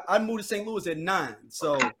Chicago. I moved to St. Louis at 9,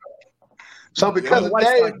 so because of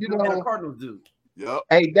Dave, you know, Cardinals do. Yep.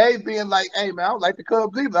 Hey, Dave being like, hey man, I don't like the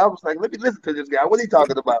Cubs either. I was like, let me listen to this guy. What are he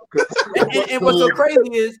talking about? and what's so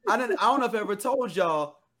crazy is I don't know if I ever told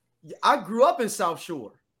y'all, I grew up in South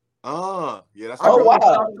Shore. Yeah, that's wow.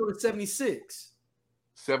 South Shore 76.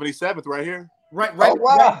 77th right here. Right,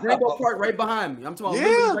 Rainbow Park right behind me. I'm talking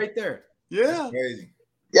about right there. Yeah. That's crazy.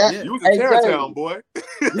 Yeah. You was in Terrytown, boy.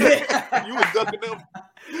 Yeah. You was ducking them.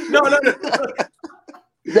 No.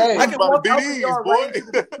 Dave, I can walk out BDs, the yard boy. right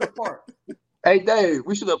into the park. Hey Dave,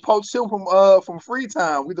 we should have poached him from Free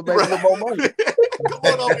Time. We'd have made a little more money. Come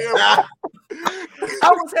on over here. I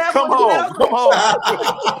was half Come home.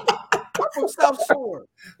 I'm from South Shore.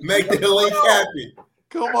 Make the link happen.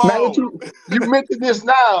 Come on. Man, you mentioned this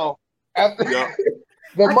now. After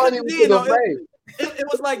the money we could have made. It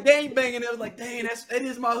was like gang banging. It was like, dang, that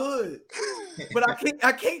is my hood. But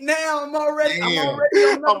I can't now. I'm already down.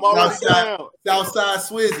 Southside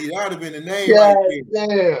Swizzy. That would have been the name. Yeah, right there.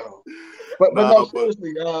 damn. But no,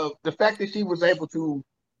 seriously, the fact that she was able to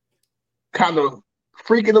kind of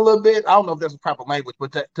freak it a little bit, I don't know if that's a proper language,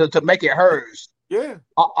 but to make it hers. Yeah.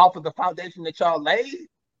 Off of the foundation that y'all laid.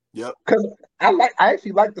 Yep. Because I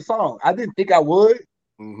actually like the song. I didn't think I would.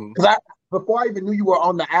 Because before I even knew you were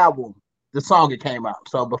on the album, the song it came out.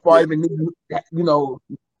 So before I even knew, you know,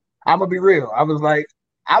 I'm gonna be real. I was like,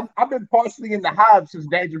 I've been partially in the hive since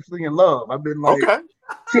Dangerously in Love. I've been like,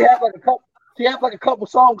 she had like a couple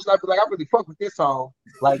songs. I'd be like, I really fuck with this song.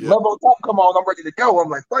 Like Love on Top, come on, I'm ready to go. I'm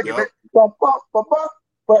like, fuck it,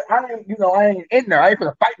 but I ain't in there. I ain't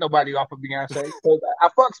gonna fight nobody off of Beyonce. So I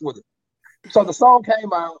fucks with it. So the song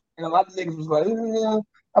came out, and a lot of niggas was like,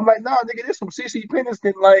 I'm like, nah, nigga, this some CC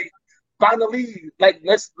Peniston, like, finally, like,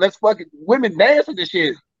 let's fucking women dance with this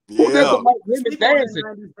shit. Who doesn't like women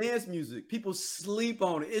dancing? Dance music. People sleep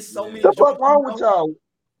on it. It's so many. What the fuck wrong with y'all?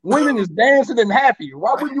 Women is dancing and happy.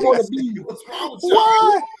 Why wouldn't you want to be? What's wrong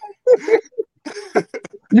with y'all?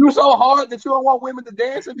 You so hard that you don't want women to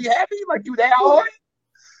dance and be happy? Like you that hard?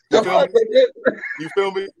 You feel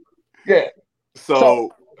me? Yeah. So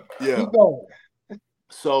yeah. Keep going.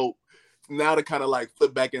 So now to kind of like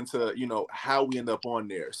flip back into, you know, how we end up on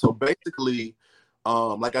there. So basically,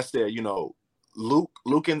 like I said, you know, Luke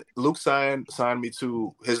signed me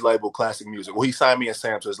to his label Classic Music. Well, he signed me and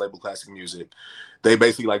Sam to his label Classic Music. They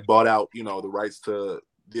basically like bought out, you know, the rights to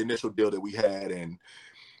the initial deal that we had, and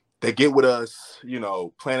they get with us, you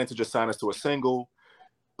know, planning to just sign us to a single.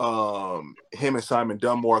 Him and Simon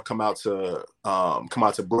Dunmore come out to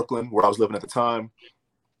Brooklyn, where I was living at the time,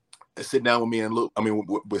 and sit down with me and Luke. I mean,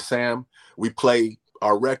 with Sam, we play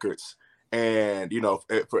our records. And, you know,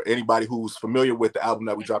 for anybody who's familiar with the album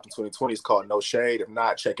that we dropped in 2020, it's called No Shade. If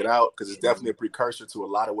not, check it out, because it's definitely a precursor to a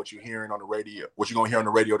lot of what you're hearing on the radio, what you're going to hear on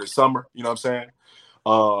the radio this summer. You know what I'm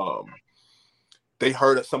saying? They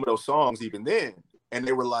heard some of those songs even then, and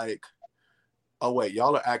they were like, oh, wait,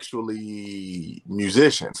 y'all are actually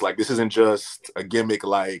musicians. Like, this isn't just a gimmick,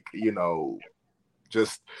 like, you know,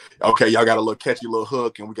 just, okay, y'all got a little catchy little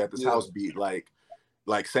hook, and we got this house beat.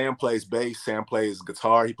 Like Sam plays bass, Sam plays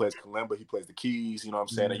guitar, he plays kalimba, he plays the keys, you know what I'm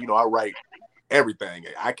saying? And, you know, I write everything.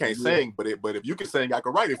 I can't sing, but if you can sing, I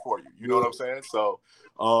can write it for you. You know what I'm saying? So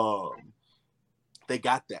they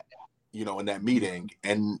got that, you know, in that meeting,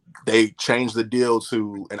 and they changed the deal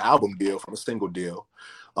to an album deal from a single deal.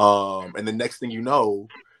 And the next thing you know,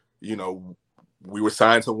 we were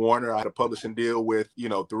signed to Warner. I had a publishing deal with, you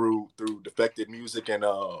know, through Defected Music and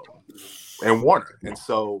Warner. And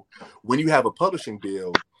so when you have a publishing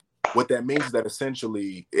deal, what that means is that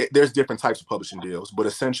essentially there's different types of publishing deals, but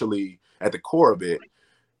essentially at the core of it,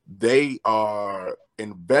 they are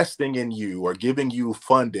investing in you or giving you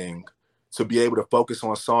funding to be able to focus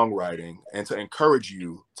on songwriting and to encourage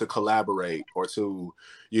you to collaborate or to,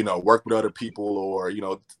 you know, work with other people, or, you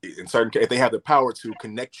know, in certain cases, if they have the power to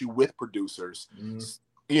connect you with producers,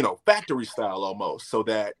 you know, factory style almost, so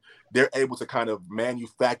that they're able to kind of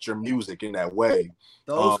manufacture music in that way.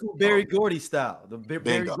 The old school Berry Gordy style. The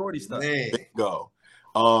Berry Gordy style. Bingo.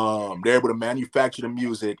 They're able to manufacture the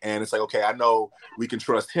music, and it's like, okay, I know we can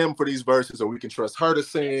trust him for these verses, or we can trust her to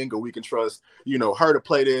sing, or we can trust, you know, her to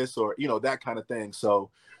play this, or, you know, that kind of thing. So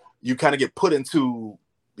you kind of get put into,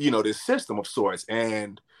 you know, this system of sorts.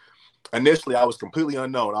 And initially I was completely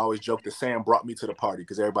unknown. I always joked that Sam brought me to the party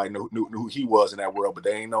because everybody knew who he was in that world, but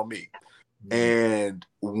they ain't know me. And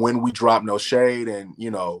when we dropped No Shade, and,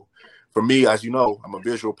 you know, for me, as you know, I'm a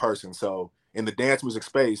visual person. So in the dance music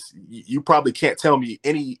space, you probably can't tell me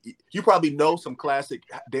you probably know some classic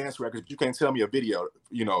dance records, but you can't tell me a video,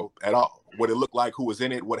 you know, at all. What it looked like, who was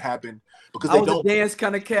in it, what happened. Because I was a dance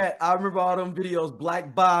kind of cat. I remember all them videos,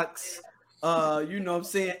 Black Box, you know what I'm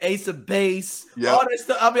saying, Ace of Base, all that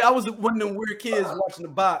stuff. I mean, I was one of them weird kids watching the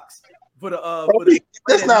box.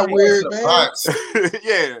 That's not weird, man.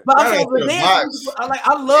 Yeah, but I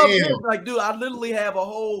love this. Like, dude, I literally have a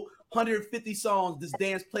whole 150 songs, this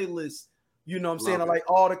dance playlist. You know what I'm saying? I like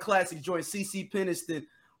all the classic joints, CeCe Peniston,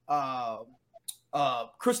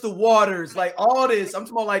 Crystal Waters, like all this. I'm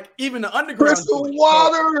talking about like even the underground. Crystal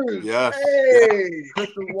Waters. Yes. Hey.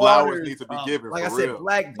 Crystal Flowers Waters need to be given. Like for I said, real.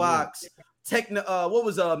 Black Box, what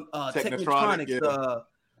was Technotronics? Yeah.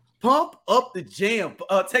 Pump Up the Jam,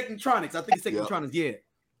 Technotronics. I think it's Technotronics. Yeah,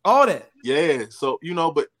 all that. Yeah. So, you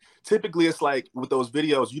know, but typically it's like with those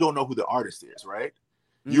videos, you don't know who the artist is, right?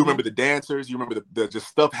 You remember the dancers, you remember the just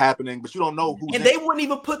stuff happening, but you don't know who. And they wouldn't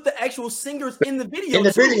even put the actual singers in the video. In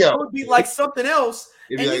the video, it would be like something else.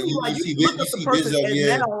 And you look at the person,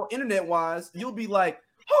 and now internet-wise, you'll be like,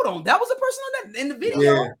 "Hold on, that was a person on that in the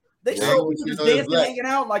video." Yeah. They showed people just dancing, hanging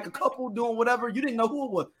out, like a couple doing whatever. You didn't know who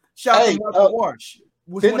it was. Shout out to Martha Wash.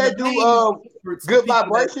 Didn't they do Good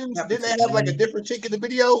Vibrations? Didn't they have like a different chick in the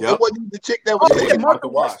video? Yep. Or wasn't the chick that was there? Martha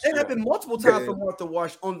Wash. It happened multiple times for Martha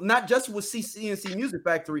Wash on not just with CNC Music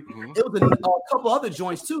Factory. It was a couple other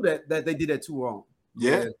joints too that they did that tour on.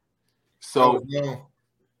 Yeah. So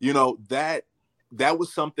you know, that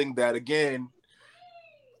was something that, again,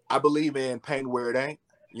 I believe in paint where it ain't.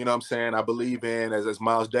 You know what I'm saying? I believe in, as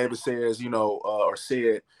Miles Davis says, you know, or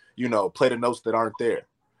said, you know, play the notes that aren't there.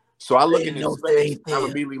 So I look in this space, I'm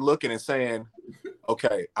immediately looking and saying,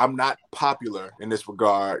 okay, I'm not popular in this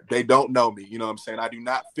regard. They don't know me. You know what I'm saying? I do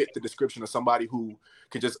not fit the description of somebody who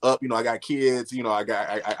can just you know, I got kids, you know, I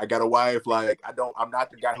got a wife. Like, I'm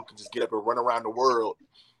not the guy who can just get up and run around the world,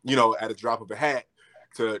 you know, at a drop of a hat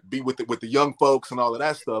to be with the young folks and all of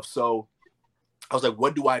that stuff. So I was like,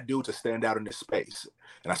 what do I do to stand out in this space?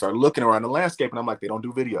 And I started looking around the landscape, and I'm like, they don't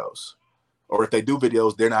do videos. Or if they do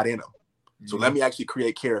videos, they're not in them. So let me actually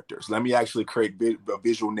create characters. Let me actually create a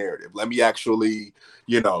visual narrative. Let me actually,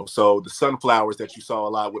 you know, so the sunflowers that you saw a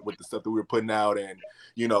lot with the stuff that we were putting out. And,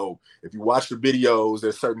 you know, if you watch the videos,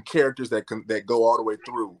 there's certain characters that go all the way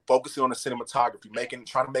through, focusing on the cinematography,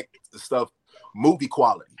 trying to make the stuff movie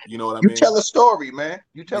quality. You know what I mean? You tell a story, man.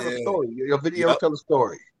 You tell a story. Your videos tell a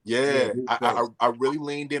story. Yeah. I really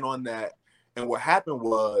leaned in on that. And what happened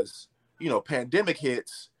was, you know, pandemic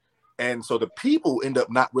hits. And so the people end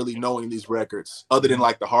up not really knowing these records, other than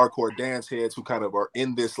like the hardcore dance heads who kind of are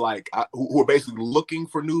in this, like, who are basically looking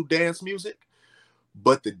for new dance music.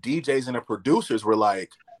 But the DJs and the producers were like,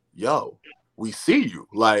 yo, we see you.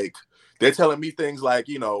 Like, they're telling me things like,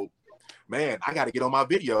 you know, man, I got to get on my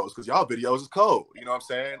videos because y'all videos is cold. You know what I'm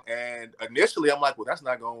saying? And initially I'm like, well, that's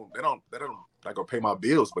not going, they don't not going to pay my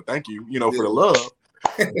bills, but thank you, you know, for the love.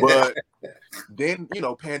 But then, you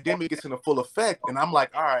know, pandemic gets into full effect, and I'm like,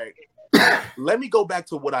 all right, let me go back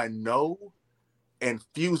to what I know and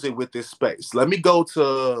fuse it with this space. Let me go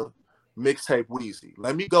to Mixtape Weezy.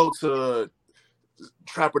 Let me go to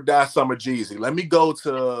Trap or Die Summer Jeezy. Let me go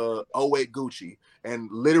to 08 Gucci and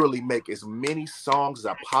literally make as many songs as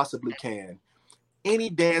I possibly can. Any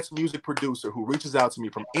dance music producer who reaches out to me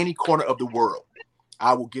from any corner of the world,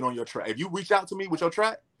 I will get on your track. If you reach out to me with your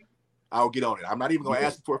track, I'll get on it. I'm not even going to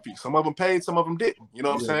ask for a fee. Some of them paid, some of them didn't. You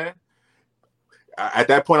know what I'm saying? At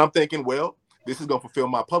that point, I'm thinking, well, this is going to fulfill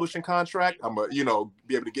my publishing contract. I'm going to, you know,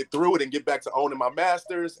 be able to get through it and get back to owning my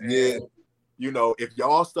masters. And, you know, if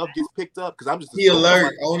y'all stuff gets picked up, because I'm just... Be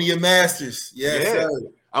alert, owning your masters. Yes,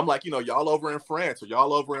 I'm like, you know, y'all over in France or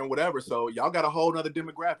y'all over in whatever. So y'all got a whole nother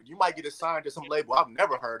demographic. You might get assigned to some label I've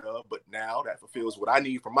never heard of, but now that fulfills what I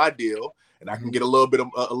need for my deal. And I can get a little bit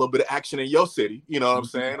of action in your city, you know what I'm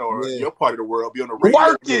saying? Or your part of the world, be on the radio.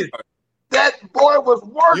 Working. That boy was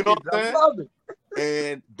working. You know what I'm saying? I love it.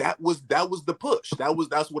 And that was the push.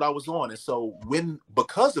 That's what I was on. And so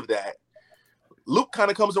because of that, Luke kind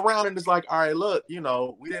of comes around and is like, all right, look, you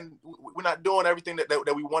know, we're not doing everything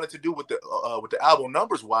that we wanted to do with the album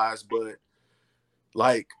numbers wise, but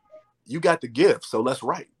like, you got the gift, so let's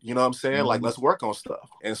write. You know what I'm saying? Mm-hmm. Like, let's work on stuff.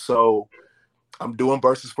 And so I'm doing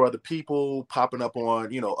verses for other people, popping up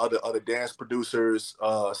on, you know, other dance producers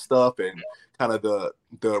stuff, and kind of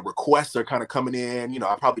the requests are kind of coming in. You know,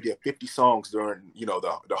 I probably did 50 songs during, you know,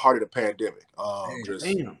 the heart of the pandemic.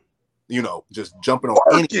 You know, just jumping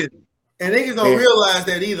on anything. And niggas don't realize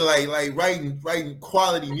that either. Like writing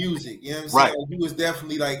quality music. You know what I'm saying? Right. Like, he was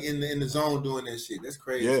definitely like in the zone doing that shit. That's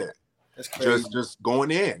crazy. Yeah. That's crazy. Just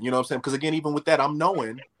going in. You know what I'm saying? Because again, even with that, I'm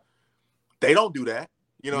knowing they don't do that.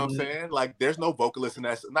 You know what I'm saying? Like, there's no vocalists in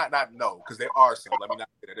that. Not no, because there are some. Let me not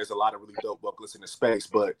say that. There's a lot of really dope vocalists in the space,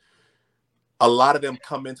 but a lot of them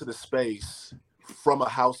come into the space from a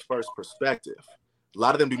house first perspective. A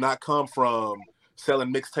lot of them do not come from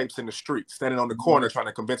selling mixtapes in the street, standing on the corner trying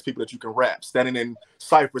to convince people that you can rap, standing in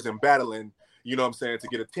ciphers and battling, you know what I'm saying, to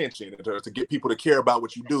get attention, to get people to care about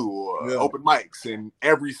what you do, or open mics in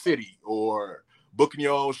every city, or booking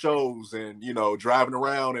your own shows and, you know, driving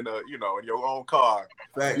around in in your own car,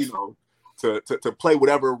 you know, to play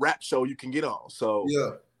whatever rap show you can get on. So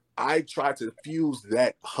I try to fuse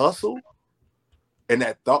that hustle and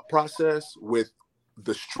that thought process with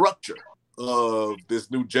the structure of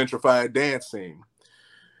this new gentrified dance scene.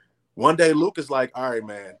 One day Luke is like, all right,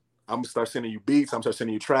 man, I'm gonna start sending you beats, I'm gonna start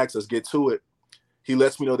sending you tracks, let's get to it. He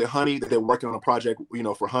lets me know that they're working on a project, you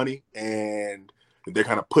know, for Honey, and they're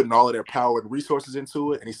kind of putting all of their power and resources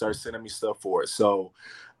into it, and he starts sending me stuff for it. So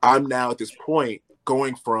I'm now at this point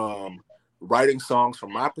going from writing songs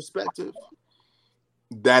from my perspective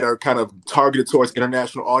that are kind of targeted towards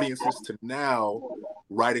international audiences to now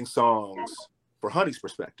writing songs for Honey's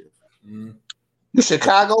perspective. You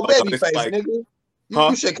Chicago babyface, like, nigga.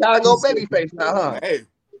 You Chicago babyface now, huh? Hey.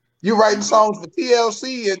 You writing songs for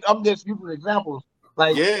TLC, and I'm just using examples.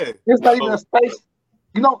 Like, it's not even a space.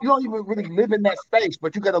 You don't even really live in that space,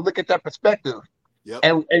 but you got to look at that perspective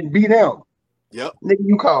and be them. Yep. Nigga,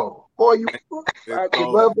 you call. Boy, you I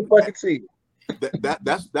love to fucking see.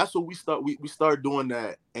 That's what we start. We start doing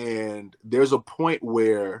that, and there's a point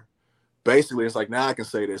where basically it's like, now I can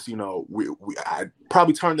say this. You know, I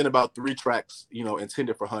probably turned in about 3 tracks, you know,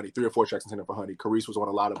 intended for Honey, 3 or 4 tracks intended for Honey. Carice was on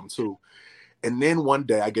a lot of them too. And then one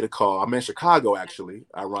day I get a call. I'm in Chicago, actually,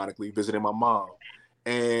 ironically, visiting my mom.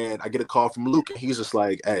 And I get a call from Luke, and he's just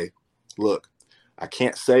like, hey, look, I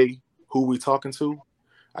can't say who we talking to.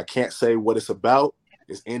 I can't say what it's about.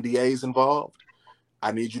 There's NDAs involved.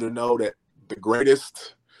 I need you to know that the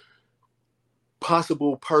greatest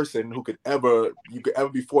possible person you could ever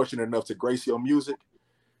be fortunate enough to grace your music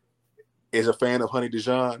is a fan of Honey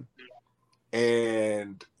Dijon,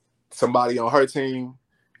 and somebody on her team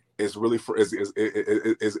is really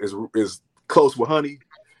is close with Honey.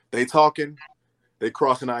 They talking, they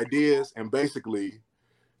crossing ideas, and basically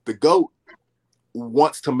the GOAT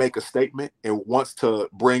wants to make a statement and wants to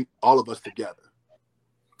bring all of us together.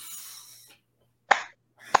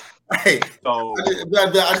 Hey, so I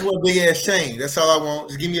just want a big ass chain. That's all I want.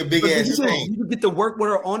 Just give me a big ass chain. You get to work with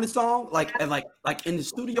her on the song, like in the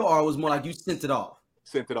studio, or it was more like you sent it off?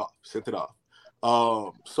 Sent it off.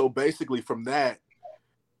 So basically from that,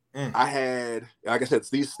 I had, like I said,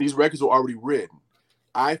 these records were already written.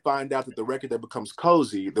 I find out that the record that becomes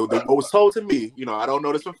Cozy, what was told to me, you know, I don't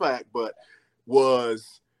know this for fact, but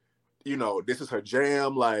was, you know, this is her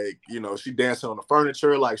jam. Like, you know, she dancing on the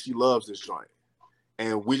furniture. Like, she loves this joint.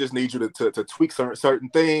 And we just need you to tweak certain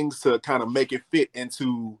things to kind of make it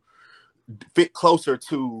fit closer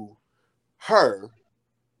to her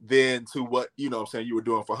than to what, you know what I'm saying, you were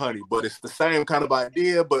doing for Honey. But it's the same kind of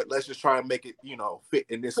idea, but let's just try and make it, you know, fit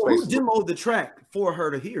in this space. Who demoed the track for her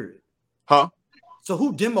to hear it? Huh? So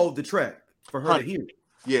who demoed the track for her to hear it?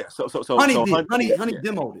 Yeah, so Honey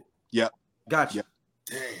demoed it. Yep. Gotcha.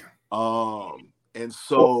 Damn. And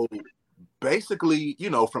so basically, you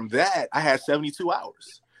know, from that, I had 72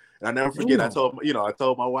 hours. And I never forget, I told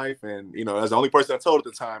my wife, and, you know, I was the only person I told at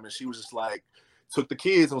the time, and she was just like, took the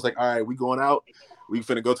kids and was like, all right, we going out. We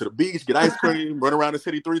finna go to the beach, get ice cream, run around the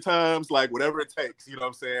city 3 times, like whatever it takes. You know what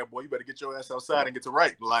I'm saying? Boy, you better get your ass outside and get to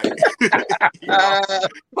writing. Like, you know?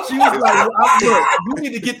 She was like, look, you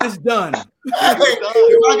need to get this done. If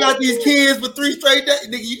I got these kids for 3 straight days,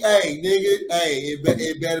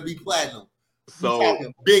 it better be platinum. So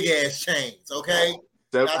big ass chains, okay?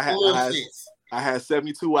 I had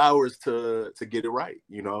 72 hours to get it right,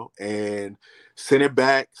 you know, and send it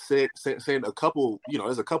back, send a couple, you know,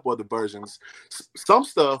 there's a couple other versions, some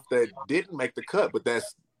stuff that didn't make the cut, but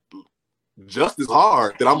that's just as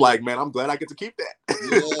hard that I'm like, man, I'm glad I get to keep that.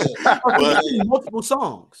 Yeah. But multiple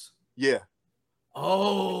songs. Yeah.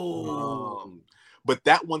 Oh. But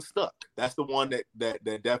that one stuck. That's the one that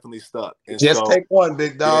definitely stuck. And just take one,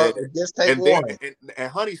 big dog. Yeah. Just take one.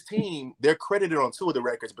 And Honey's team, they're credited on 2 of the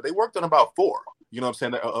records, but they worked on about 4. You know what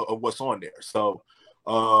I'm saying? Of what's on there. So,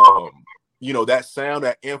 you know, that sound,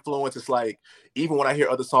 that influence. It's like even when I hear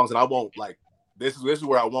other songs, and I won't like this is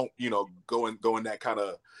where I won't, you know, go in that kind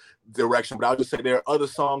of direction. But I'll just say there are other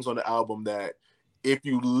songs on the album that if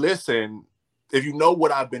you listen. If you know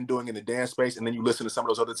what I've been doing in the dance space, and then you listen to some of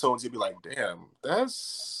those other tunes, you'll be like, "Damn,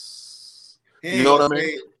 that's." You know what I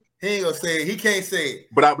mean? He ain't gonna say it. He can't say it.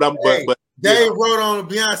 But Dave wrote on a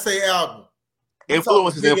Beyonce album.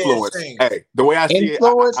 Influence is influence. Hey, the way I see it,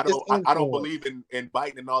 I don't believe in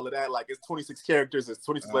biting and all of that. Like it's 26 characters, it's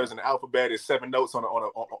 26 letters in the alphabet, it's 7 notes on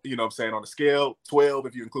you know what I'm saying, on the scale, 12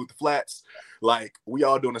 if you include the flats. Like we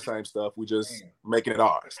all doing the same stuff. We just making it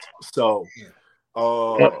ours. So.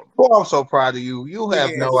 I'm so proud of you. You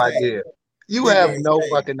have no idea. You have no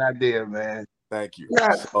fucking idea, man. Thank you.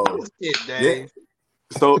 Dave.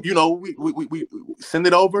 So you know, we send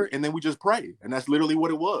it over and then we just pray, and that's literally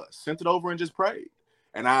what it was. Sent it over and just prayed,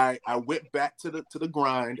 and I went back to the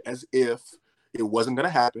grind as if it wasn't gonna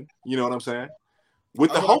happen. You know what I'm saying?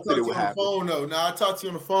 With the hope that it would happen. Phone though. Now I talked to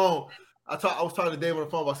you on the phone. I was talking to Dave on the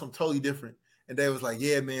phone about something totally different, and Dave was like,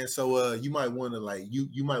 "Yeah, man. So you might want to like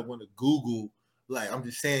you might want to Google." Like, I'm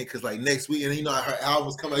just saying, because, like, next week, and, you know, her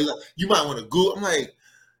album's coming out. He's like, you might want to Google. I'm like,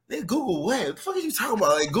 nigga, Google what? What the fuck are you talking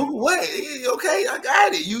about? Like, Google what? Okay, I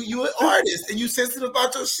got it. You an artist, and you sensitive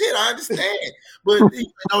about your shit. I understand. But, no.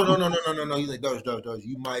 He's like, Doge,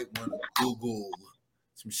 you might want to Google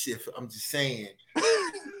some shit. I'm just saying.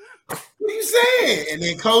 What are you saying? And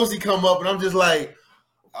then Cozy come up, and I'm just like,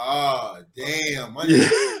 damn. I'm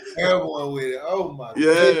terrible with it. Oh, my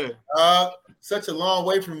God. Such a long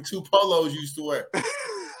way from 2 polos used to wear.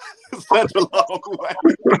 Such a long way.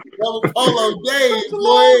 Double polo days,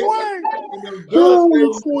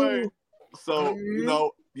 boy. So, you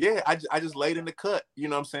know, yeah, I just laid in the cut, you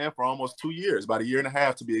know what I'm saying, for almost 2 years, about 1.5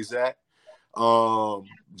 years to be exact.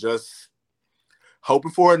 Just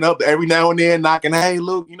hoping for it up every now and then, knocking, hey,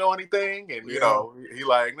 Luke, you know anything? And, you know, he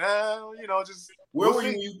like, nah, you know, just. Where were you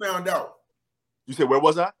when you found out? You said, where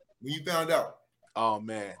was I? When you found out. Oh,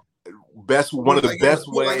 man. One of the best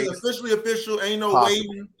ways. Like official, ain't no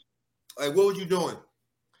waiting. Like, what was you doing?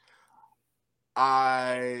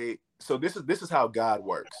 So this is how God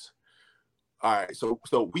works. All right, so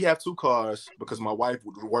we have 2 cars because my wife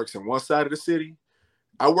works in one side of the city.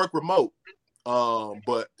 I work remote,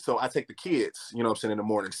 but so I take the kids, you know what I'm saying, in the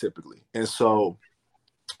mornings typically, and so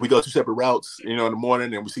we go 2 separate routes, you know, in the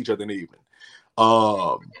morning, and we see each other in the evening.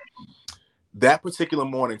 That particular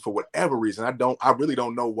morning, for whatever reason, I really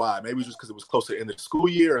don't know why. Maybe just because it was close to the end of the school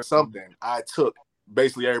year or something. I took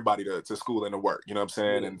basically everybody to school and to work, you know what I'm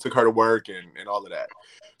saying? And took her to work and all of that.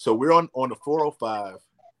 So we're on the 405,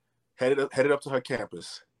 headed up to her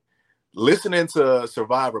campus, listening to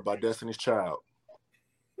Survivor by Destiny's Child.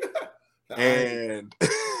 And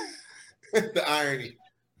the irony.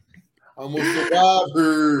 I'm a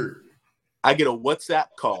survivor. I get a WhatsApp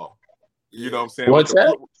call. You know what I'm saying?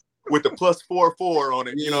 WhatsApp? With the +44 on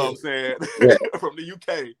it, you know what I'm saying? From the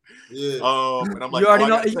UK. Yeah. And I'm like, you already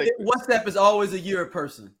know WhatsApp is always a Europe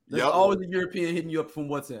person. There's Yep. always a European hitting you up from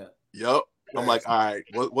WhatsApp. Yep. I'm like, all right,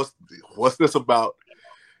 what's this about?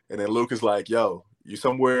 And then Luke is like, yo, you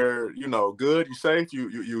somewhere, you know, good? You safe?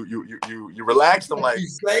 You relaxed? I'm like, you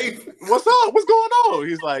safe? What's up? What's going on?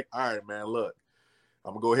 He's like, all right, man, look,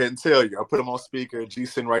 I'm gonna go ahead and tell you. I put him on speaker.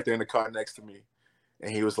 G's sitting right there in the car next to me.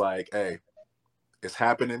 And he was like, hey, it's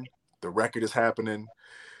happening. The record is happening.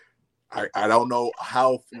 I don't know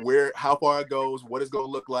how far it goes, what it's gonna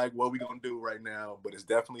look like, what we gonna do right now, but it's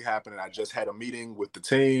definitely happening. I just had a meeting with the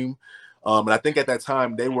team. And I think at that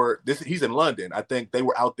time he's in London. I think they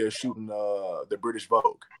were out there shooting the British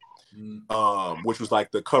Vogue, which was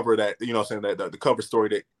like the cover that, you know what I'm saying, that the cover story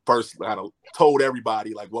that first kind of told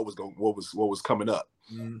everybody like what was coming up.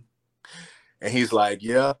 And he's like,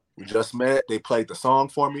 yeah, we just met. They played the song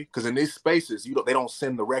for me. Because in these spaces, they don't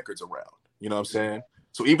send the records around. You know what I'm saying?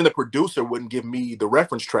 So even the producer wouldn't give me the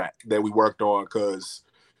reference track that we worked on because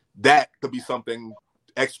that could be something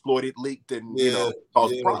exploited, leaked, and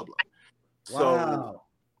cause a problem. Wow.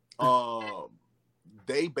 So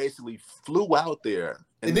they basically flew out there.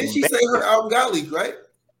 And then she said her album got leaked, right?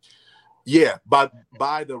 Yeah, by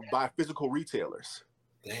physical retailers.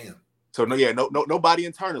 Damn. So nobody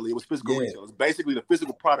internally. It was physical retailers. Basically, the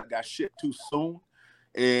physical product got shipped too soon,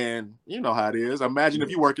 And you know how it is. Imagine if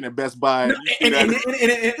you're working at Best Buy. No, and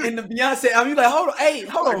the Beyonce, I mean, like, hold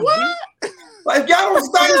on. What? Like, y'all don't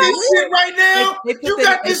start this shit right now. You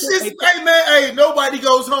got this shit. Hey, man. Hey, nobody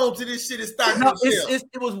goes home to this shit and start. No,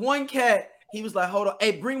 it was one cat. He was like, hold on.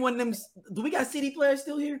 Hey, bring one of them. Do we got CD players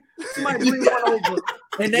still here? Somebody bring one over.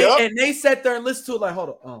 And they sat there and listened to it like, hold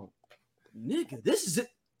on. Oh, nigga, this is it.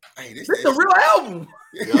 Hey, this is a real album.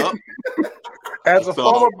 Yep. As a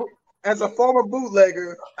former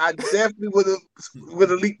bootlegger, I definitely would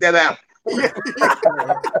have leaked that out.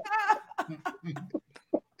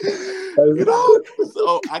 You know,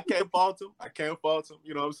 so I can't fault him.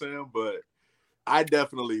 You know what I'm saying? But I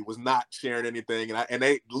definitely was not sharing anything,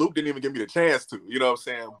 and Luke didn't even give me the chance to. You know what I'm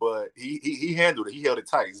saying? But he handled it. He held it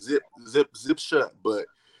tight, zip shut. But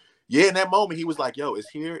yeah, in that moment, he was like, "Yo, it's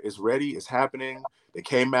here, it's ready, it's happening." They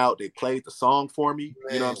came out, they played the song for me.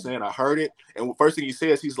 Man. You know what I'm saying? I heard it, and first thing he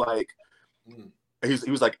says, he's like, he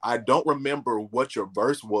was like, "I don't remember what your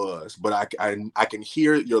verse was, but I can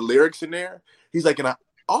hear your lyrics in there." He's like, and I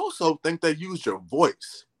also think they used your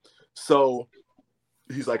voice. So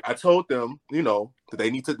he's like, I told them, you know, that they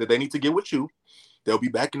need to get with you. They'll be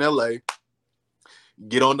back in LA.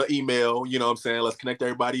 Get on the email, you know what I'm saying? Let's connect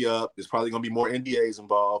everybody up. There's probably gonna be more NDAs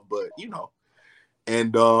involved, but you know.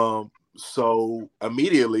 And so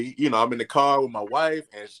immediately, you know, I'm in the car with my wife,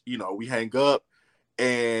 and you know, we hang up,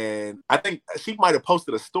 and I think she might have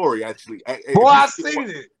posted a story actually. Boy, I seen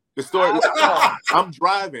it. The story. I'm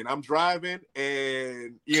driving,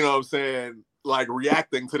 and you know what I'm saying, like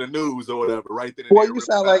reacting to the news or whatever, right then. Boy, you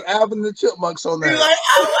sound like Alvin the Chipmunks on that. You're like,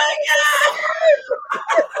 oh my god,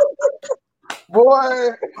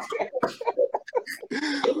 boy.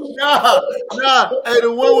 Nah. Hey, the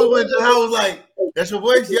one was when Jahan was like, "That's your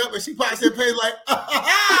voice?" Yep. And she pops that page like,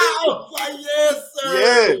 I was like, "Yes, sir."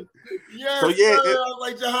 Yeah. Yes, so yeah, sir. I was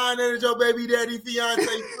like, Jahan, that is your baby daddy fiance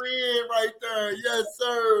friend right there. Yes,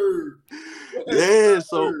 sir. Yeah,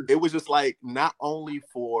 so it was just like not only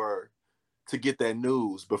to get that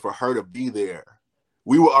news, but for her to be there.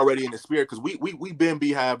 We were already in the spirit because we been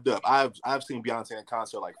behaved up. I've seen Beyonce in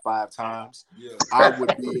concert like 5 times. Yeah. I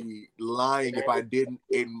would be lying if I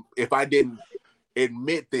didn't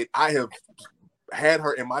admit that I have had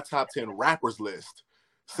her in my top 10 rappers list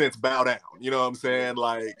since Bow Down. You know what I'm saying?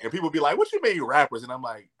 Like, and people be like, "What you mean rappers?" And I'm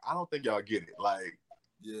like, I don't think y'all get it. Like,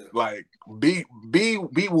 yeah, like B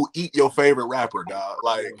will eat your favorite rapper, dog.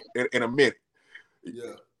 Like in a minute.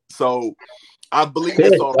 Yeah. So I believe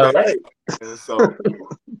it's all right. And so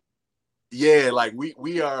yeah, like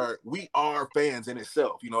we are fans in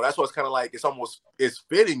itself. You know, that's what's kind of like it's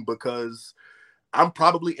fitting because I'm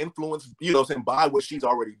probably influenced, you know what I'm saying, by what she's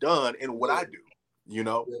already done and what I do, you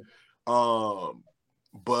know. Yeah.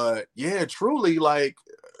 But yeah, truly, like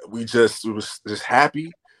we was just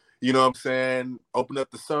happy, you know what I'm saying? Opened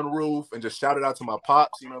up the sunroof and just shouted out to my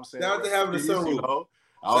pops, you know what I'm saying? Shout out to having the sunroof. You know?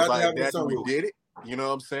 I was like, "Daddy, we did it." You know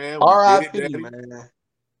what I'm saying? R.I.P. man.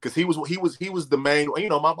 Because he was the main, you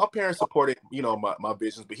know, my parents supported, you know, my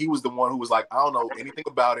visions, but he was the one who was like, "I don't know anything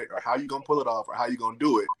about it or how you gonna pull it off or how you gonna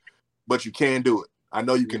do it, but you can do it. I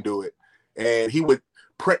know you can do it." And he would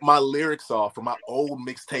print my lyrics off from my old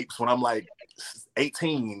mixtapes when I'm like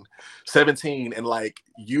 18, 17, and like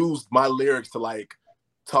used my lyrics to like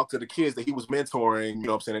talk to the kids that he was mentoring, you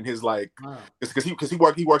know what I'm saying, and his like, it's because he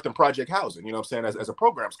worked in project housing, you know what I'm saying, as a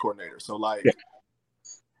programs coordinator. So like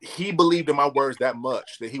he believed in my words that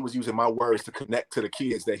much that he was using my words to connect to the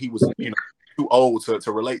kids that he was, you know, too old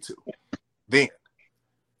to relate to then.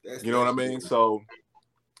 You know what I mean? So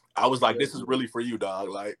I was like, this is really for you, dog.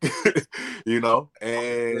 Like, you know,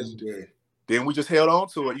 and then we just held on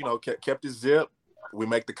to it, you know, kept it zip. We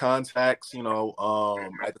make the contacts, you know,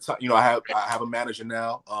 at the time, you know, I have a manager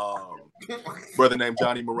now, brother named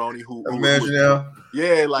Johnny Maroney, who now.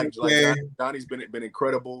 Yeah, like Johnny's been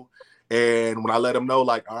incredible. And when I let him know,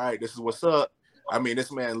 like, all right, this is what's up. I mean,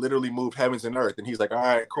 this man literally moved heavens and earth. And he's like, all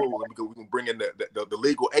right, cool. We can bring in the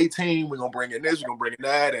legal A team. We're going to bring in this. We're going to bring in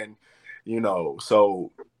that. And, you know,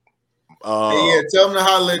 so. Yeah, tell them to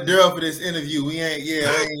holler at Daryl for this interview. We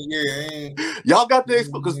ain't. Y'all got this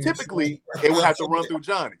because typically it would have to run through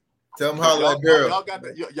Johnny. Tell them holler at Daryl.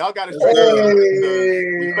 Y'all got it.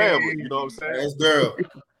 We family. You know what I'm saying? That's Daryl.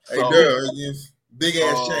 Hey, Daryl, big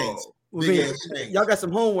ass chains. Y'all got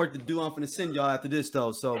some homework to do. I'm finna send y'all after this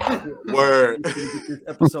though. So word. Get this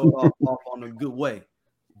episode off on a good way.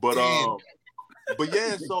 But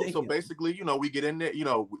yeah, so basically, you know, we get in there, you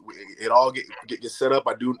know, it all get set up.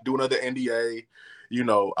 I do another NDA, you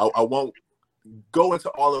know. I won't go into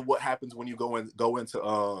all of what happens when you go into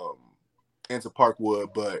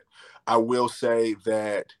Parkwood, but I will say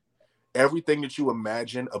that everything that you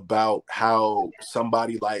imagine about how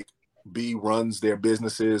somebody like B runs their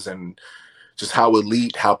businesses and just how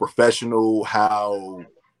elite, how professional, how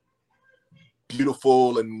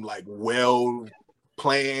beautiful and like well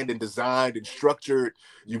planned and designed and structured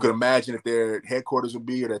you could imagine that their headquarters would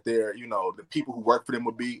be, or that their, you know, the people who work for them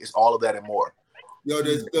would be. It's all of that and more. Yo,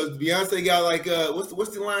 does Beyonce got like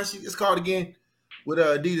what's the line it's called again with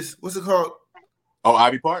Adidas? What's it called? Oh,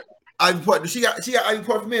 Ivy Park. Ivy Park. She got Ivy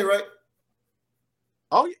Park for men, right?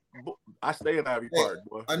 Oh yeah, I stay in Ivy Park,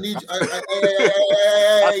 boy. I need you. I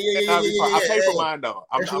pay for mine though.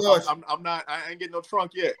 I'm not. I ain't getting no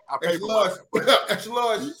trunk yet. I pay for mine. Extra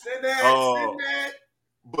large. Send that.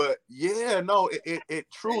 But yeah, no, it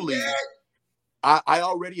truly. I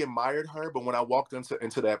already admired her, but when I walked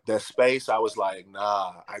into that space, I was like,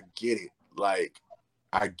 nah, I get it. Like,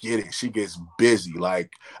 I get it. She gets busy.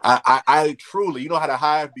 Like, I truly, you know how the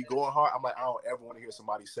Hive be going hard? I'm like, I don't ever want to hear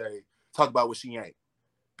somebody talk about what she ain't.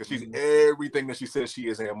 Because she's everything that she says she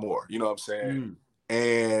is and more. You know what I'm saying?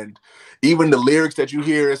 And even the lyrics that you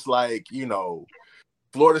hear, it's like, you know,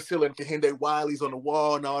 Florida Ceiling, Kehinde Wiley's on the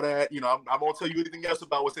wall and all that. You know, I won't tell you anything else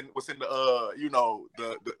about what's in the you know,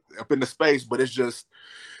 the up in the space, but it's just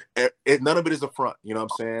none of it is a front. You know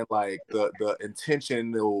what I'm saying? Like the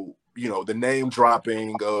intentional, you know, the name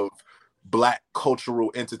dropping of Black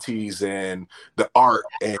cultural entities and the art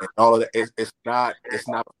and all of that. It's not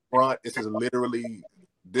a front. This is literally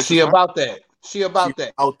She about that.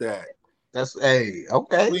 Out that. That's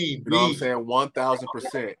okay. You know what I'm saying?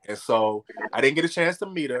 1,000%. And so I didn't get a chance to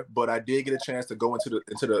meet her, but I did get a chance to go into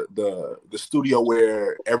the studio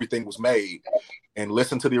where everything was made and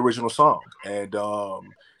listen to the original song. And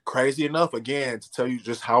crazy enough, again, to tell you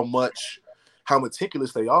just how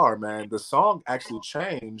meticulous they are, man. The song actually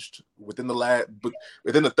changed within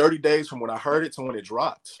the 30 days from when I heard it to when it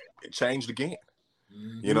dropped. It changed again.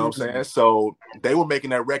 You know what I'm saying? So they were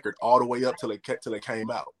making that record all the way up till it came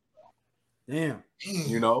out. Damn.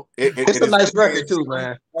 You know, it's a nice record too,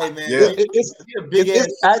 man. Hey man, yeah.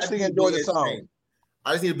 It's actually enjoy the song.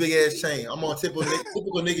 I just need a big ass chain. I'm on typical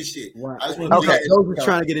nigga shit. Wow. I just want those are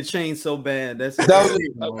trying to get a chain so bad. That's Dave.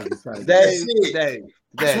 I just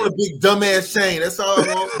want a big dumbass chain. That's all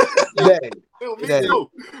I want. Me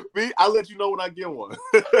too. I'll let you know when I get one.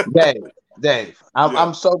 Dave,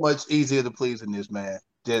 I'm so much easier to please than this, man.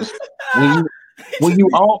 Just when you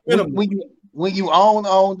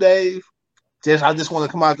own Dave. I just want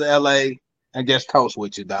to come out to LA and just toast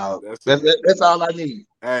with you, dog. That's all I need.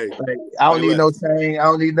 Hey, like, I don't need no chain. I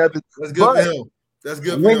don't need nothing. That's good for him. That's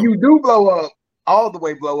good. When you do blow up, all the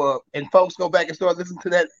way blow up, and folks go back and start listening to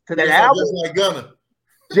that album, just like Gunna.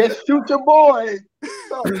 Just shoot your boy.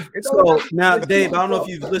 So now, Dave, I don't know if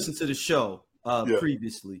you've listened to the show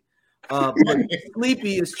previously, but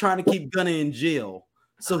Sleepy is trying to keep Gunna in jail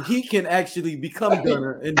so he can actually become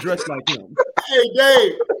Gunna and dress like him.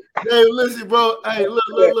 Hey, Dave, listen, bro. Hey, look.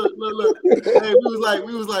 Hey,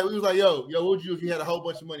 we was like, yo, what would you do if you had a whole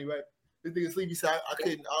bunch of money, right? This nigga Sleepy said, I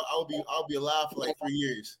couldn't. I'll be alive for like 3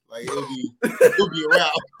 years. Like it'll be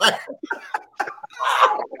around.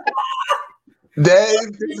 Dave,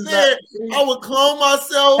 I would clone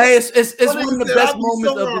myself. Hey, it's one of the best moments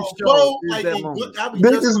of the show.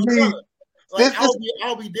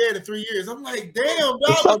 I'll be dead in 3 years. I'm like, damn,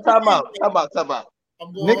 dog. Time out.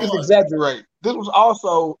 Niggas exaggerate. This was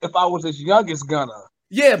also if I was his youngest Gunna.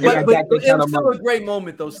 Yeah, but it was still a great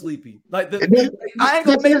moment though, Sleepy. Like I ain't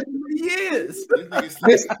gonna make it 3 years.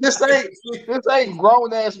 This ain't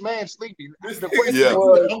grown ass man Sleepy. I'm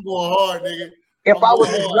going hard, nigga. If I was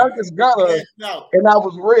his youngest Gunna and I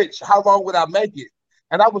was rich, how long would I make it?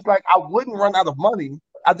 And I was like, I wouldn't run out of money.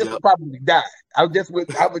 I just would probably die. I would just. You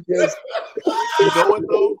know what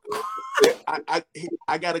though?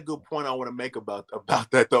 I got a good point I want to make about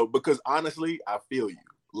that though, because honestly, I feel you.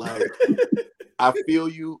 Like I feel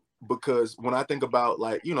you because when I think about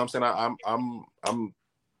like, you know what I'm saying,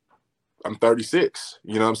 I'm 36,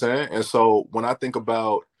 you know what I'm saying? And so when I think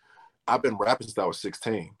about I've been rapping since I was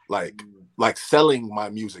 16, like selling my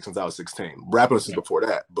music since I was 16. Rapping since before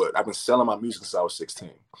that, but I've been selling my music since I was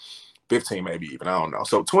 16. 15 maybe even, I don't know.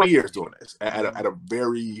 So 20 years doing this at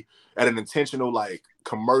an intentional, like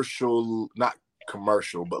commercial, not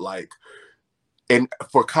commercial, but like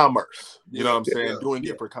for commerce, you know what I'm saying? Doing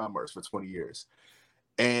it for commerce for 20 years.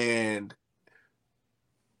 And,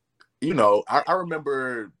 you know, I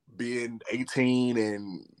remember being 18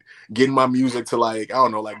 and getting my music to like, I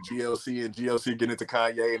don't know, like GLC and GLC getting into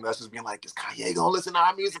Kanye and us just being like, is Kanye gonna listen to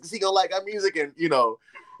our music? Is he gonna like our music? And, you know,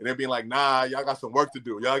 and they're being like, nah, y'all got some work to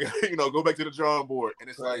do. Y'all got, you know, go back to the drawing board. And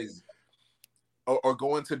it's like, or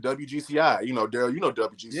going to WGCI. You know, Daryl, you know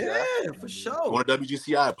WGCI. Yeah, for sure. Going to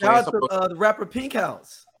WGCI. Shout out to the rapper Pink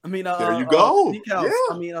House. I mean, there you go. Pink House.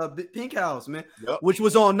 Yeah. I mean, Pink House, man. Yep. Which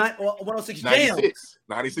was on 106 Jams.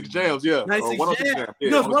 96 Jams, yeah. 96 106 Jams. Jams. Yeah,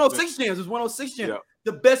 No, it's 106 Jams. It's 106 Jams. Yeah.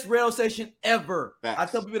 The best radio station ever. Facts. I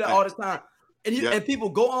tell people that all the time. And and people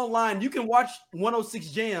go online. You can watch 106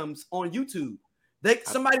 Jams on YouTube.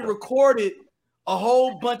 Somebody recorded a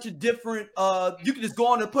whole bunch of different. You can just go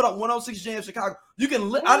on and put up 106 Jams Chicago. You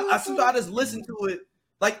can. I just listen to it.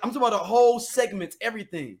 Like I'm talking about the whole segments,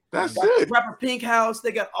 everything. That's it. Rapper Pink House,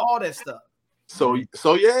 they got all that stuff. So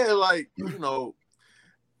yeah, like you know,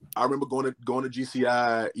 I remember going to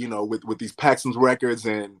GCI, you know, with these Paxton's records,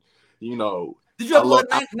 and you know, did you ever go to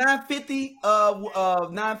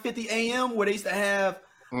 950 a.m. where they used to have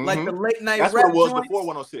like the late night That's rap what it was joints? before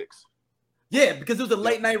 106. Yeah, because it was a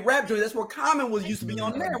late night rap joint. That's where Common used to be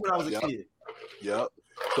on there when I was a kid. Yep.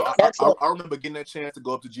 So I remember getting that chance to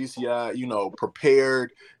go up to GCI, you know,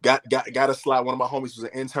 prepared, got a slot. One of my homies was an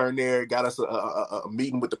intern there, got us a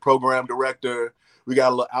meeting with the program director. We got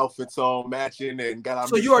a little outfits on matching and got our.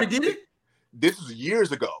 So you already did it? This was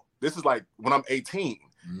years ago. This is like when I'm 18.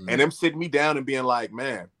 And them sitting me down and being like,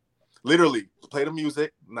 man, literally play the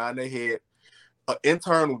music, nod their head. An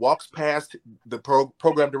intern walks past the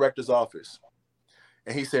program director's office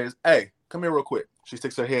and he says, hey, come here real quick. She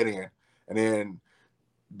sticks her head in and then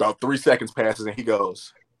about 3 seconds passes and he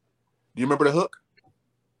goes, do you remember the hook?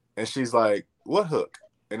 And she's like, what hook?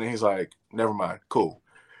 And then he's like, never mind, cool.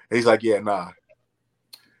 And he's like, yeah, nah.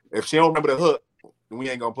 If she don't remember the hook, then we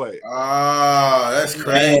ain't gonna play it. Ah, that's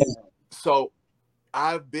crazy. So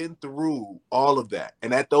I've been through all of that.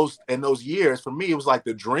 And in those years, for me, it was like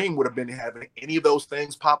the dream would have been having any of those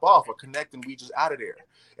things pop off or connect and we just out of there.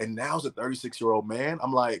 And now as a 36-year-old man,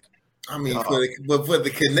 I'm like, I mean, for the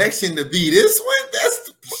connection to be this one,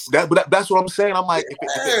 that's what I'm saying. I'm like, if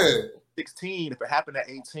it 16, if it happened at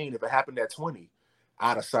 18, if it happened at 20,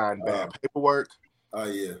 I'd have signed bad paperwork. Oh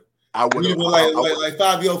yeah, I would have like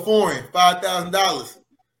 5-year foreign, $5,000.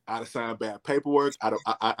 I'd have signed bad paperwork. I'd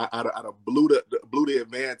have blew the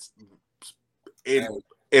advance in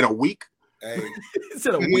a week. Hey, it's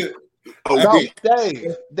in a week.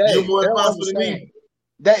 Dave, you're more responsible than me.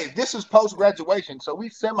 Dave, this is post-graduation, so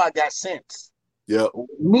we got sense. Yeah.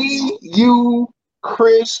 Me, you,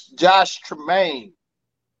 Chris, Josh, Tremaine.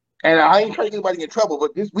 And I ain't trying to get anybody in trouble,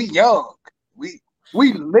 but we young. We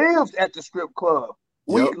lived at the strip club.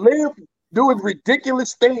 We lived doing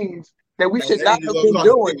ridiculous things that we should not have been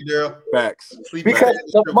doing. Facts. Because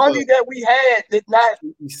the money that we had did not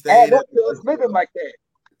add up to us living like that.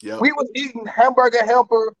 Yep. We was eating hamburger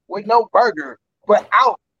helper with no burger, but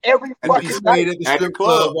out every fucking night at the strip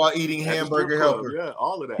club while eating hamburger helper. Yeah,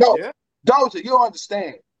 all of that. No, yeah. Doja, you don't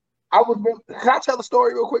understand. Can I tell the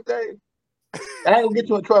story real quick, Dave? I ain't gonna get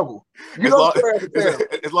you in trouble.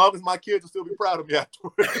 As long as my kids will still be proud of me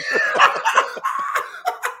afterwards.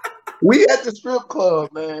 We at the strip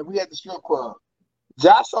club, man. We at the strip club.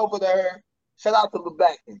 Josh over there. Shout out to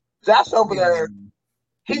LeBack. Josh over there.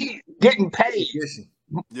 He getting paid.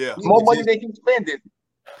 Yeah. More money than he's spending.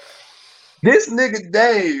 This nigga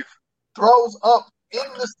Dave throws up in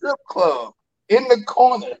the strip club in the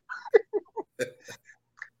corner,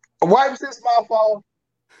 wipes his mouth off,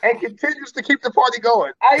 and continues to keep the party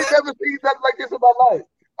going. I ain't never seen nothing like this in my life.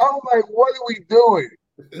 I'm like, what are we doing?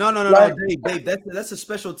 No, babe. That's a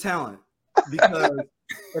special talent because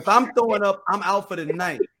if I'm throwing up, I'm out for the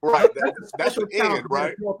night. Right. That's a special talent,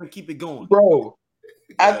 right? And keep it going, bro.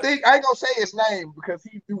 I think I ain't gonna say his name because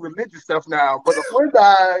he do religious stuff now. But the friend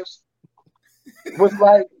guys was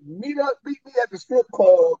like, meet me at the strip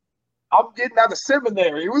club. I'm getting out of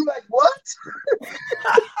seminary. We like, what?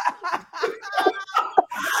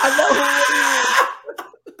 I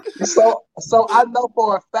know. So I know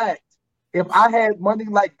for a fact, if I had money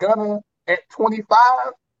like Gunna at 25,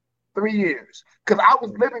 3 years, because I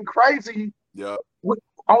was living crazy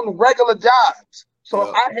on regular jobs. So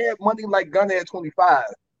if I had money like Gunna at 25,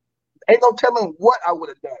 ain't no telling what I would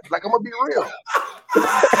have done. Like, I'm gonna be real.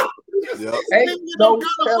 Ain't no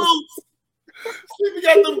telling. Sleepy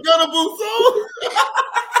got them Gunna boots on.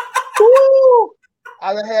 Woo!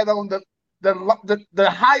 I done had on the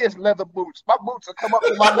highest leather boots. My boots will come up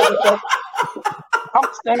to my leather stuff. I'm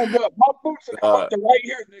standing up. My boots will come up to right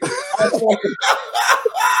here, nigga.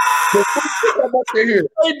 The boots will come up to here.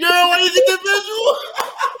 Hey, girl, why you get that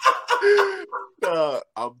visual?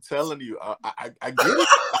 I'm telling you, I get it.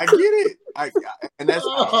 I get it. And that's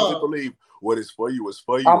I truly believe what is for you is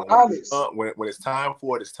for you. I'm honest. When it's time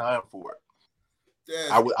for it, it's time for it.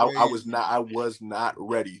 That's I was not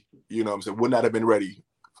ready. You know what I'm saying? Would not have been ready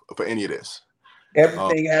for any of this.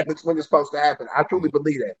 Everything happens when it's supposed to happen. I truly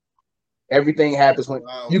believe that. Everything happens when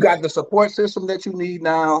you got the support system that you need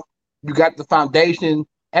now. You got the foundation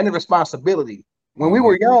and the responsibility. When we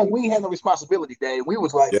were young, we had no responsibility, Dave. We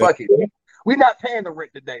was like, fuck it. We not paying the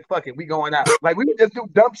rent today. Fuck it. We going out. Like, we would just do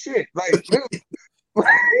dumb shit. Like,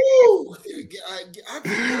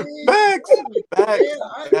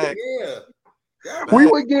 we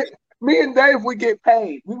would get, me and Dave would get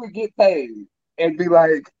paid. We would get paid and be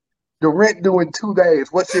like, the rent due in 2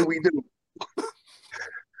 days. What should we do?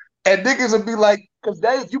 And niggas would be like, because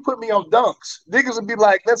Dave, you put me on dunks. Niggas would be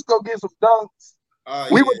like, let's go get some dunks.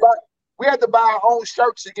 We had to buy our own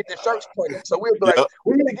shirts to get the shirts printed. So we would be like,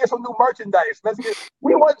 we need to get some new merchandise.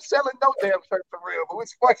 We wasn't selling no damn shirts for real, but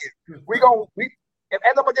it's fucking. If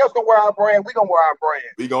anybody else gonna wear our brand, we gonna wear our brand.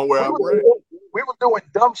 We were doing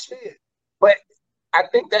dumb shit, but I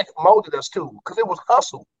think that molded us too, because it was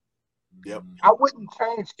hustle. Yep. I wouldn't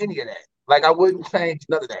change any of that. Like, I wouldn't change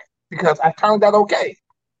none of that because I turned out okay.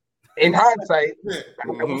 In hindsight, we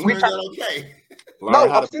turned out okay. Learn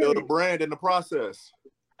how to build a brand in the process.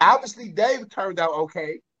 Obviously, Dave turned out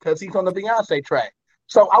okay because he's on the Beyonce track.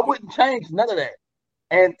 So I wouldn't change none of that.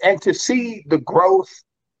 And to see the growth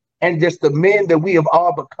and just the men that we have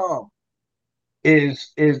all become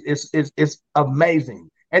is amazing.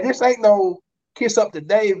 And this ain't no kiss up to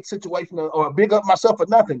Dave situation or big up myself or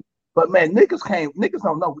nothing. But man, niggas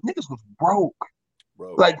don't know. Niggas was broke.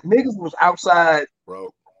 Like, niggas was outside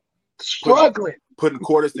struggling. Putting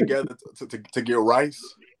quarters together to get rice.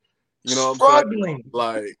 You know what I'm saying?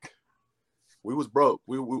 Like, we was broke.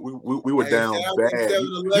 We were down bad.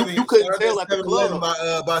 You couldn't tell at the club.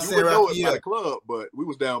 You would know it by the club, but we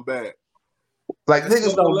was down bad. Like,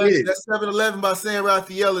 niggas don't get it. That 7-Eleven by San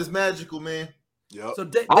Rafael is magical, man. Yep. So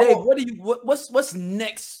Dave, what's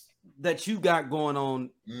next that you got going on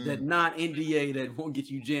that non-NDA that won't get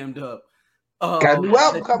you jammed up? Got a new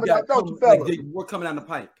album coming out, don't you, fella? We're coming down the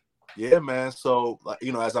pipe. Yeah, man. So,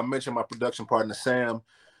 you know, as I mentioned, my production partner Sam,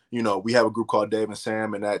 you know, we have a group called Dave and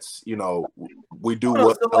Sam, and that's, you know, we do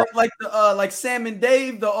like Sam and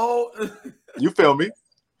Dave, the old. You feel me?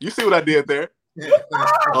 You see what I did there?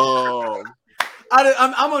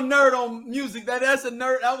 I'm a nerd on music. That's a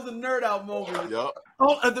nerd. That was a nerd out moment. Yep.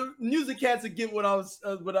 The music cats would get what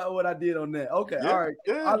I did on that. Okay, all right.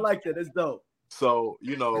 Yeah. I like that. It's dope. So,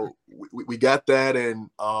 you know, we got that, and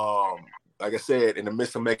like I said, in the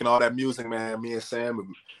midst of making all that music, man, me and Sam have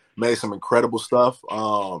made some incredible stuff.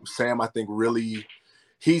 Sam, I think, really,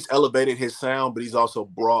 he's elevated his sound, but he's also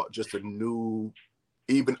brought just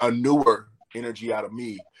even a newer energy out of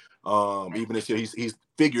me. Even this year, he's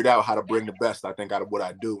figured out how to bring the best, I think, out of what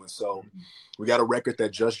I do. And so we got a record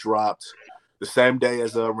that just dropped the same day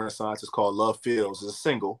as Renaissance. It's called Love Feels. It's a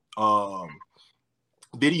single.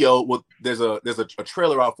 Video, well, there's a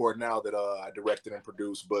trailer out for it now that I directed and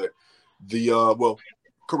produced, but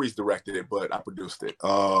Carice directed it, but I produced it.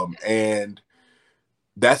 And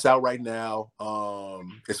that's out right now.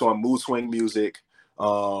 It's on Mood Swing Music.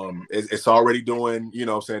 It's already doing, you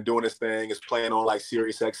know what I'm saying, doing its thing. It's playing on like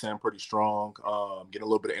Sirius XM pretty strong. Getting a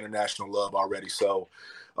little bit of international love already. So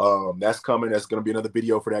that's coming. There's going to be another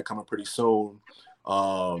video for that coming pretty soon.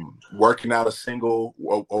 Working out a single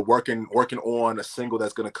or working on a single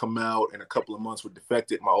that's going to come out in a couple of months with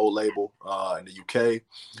Defected, my old label in the UK,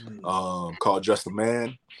 called Just a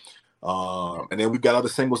Man. And then we've got other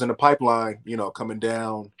singles in the pipeline, you know, coming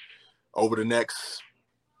down over the next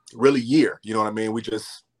really year. You know what I mean? We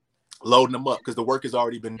just loading them up because the work has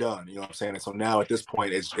already been done. You know what I'm saying? And so now at this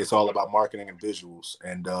point, it's all about marketing and visuals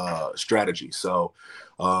and strategy. So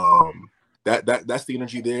that's the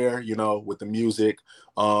energy there, you know, with the music.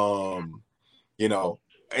 You know,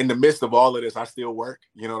 in the midst of all of this, I still work.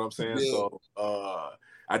 You know what I'm saying? Yeah. So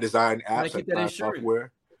I design apps and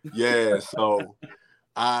software. Yeah. So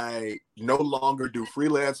I no longer do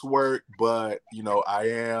freelance work, but, you know, I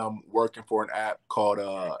am working for an app called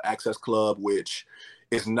Access Club, which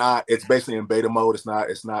is not, it's basically in beta mode.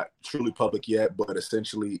 It's not truly public yet, but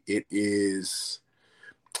essentially it is,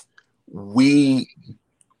 we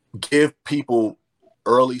give people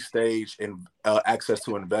early stage and access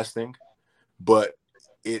to investing, but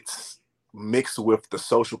it's mixed with the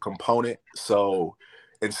social component. So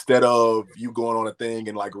instead of you going on a thing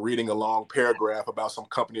and like reading a long paragraph about some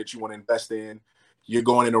company that you want to invest in, you're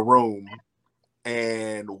going in a room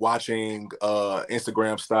and watching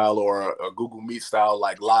Instagram style or a Google Meet style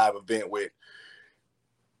like live event with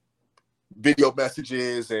video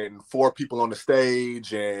messages and 4 people on the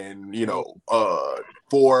stage and, you know,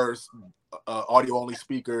 4 audio only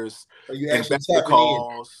speakers. Are you actually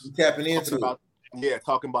tapping into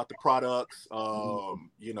talking about the products.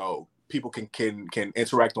 You know, people can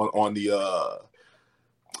interact on the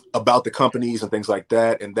about the companies and things like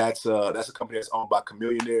that, and that's a company that's owned by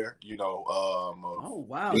Chamillionaire. You know, oh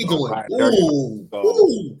wow, he going talk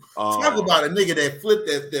about a nigga that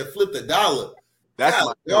flipped the dollar. That's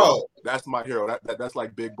my hero. That's my hero. That's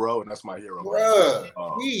like Big Bro, and that's my hero. Bruh,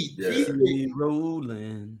 he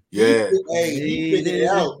rolling. Yeah, he figured it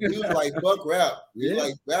out. He was like, "Fuck rap." He was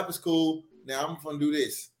like, "Rap is cool. Now I'm gonna do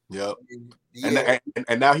this." Yep.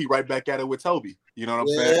 And now he right back at it with Toby. You know what I'm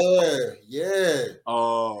saying? Yeah.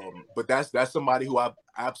 But that's somebody who I've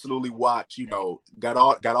absolutely watched. You know, got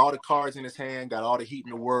all the cards in his hand, got all the heat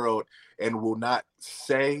in the world, and will not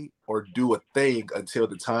say or do a thing until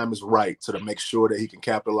the time is right to make sure that he can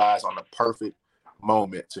capitalize on the perfect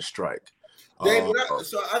moment to strike. Dave,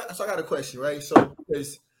 so I got a question, right? So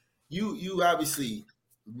because you obviously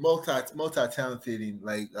multi-talented, and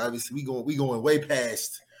like obviously we going way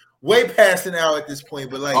past an hour at this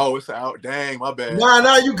point, but like, oh, it's out. Dang, my bad.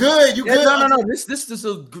 Nah, you good. No. This is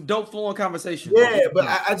a dope flowing conversation. Yeah, but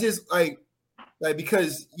I just like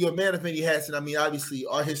because you're a man of many hats, and I mean, obviously,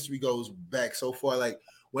 our history goes back so far. Like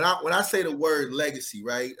when I say the word legacy,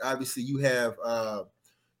 right? Obviously, you have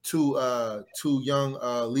two young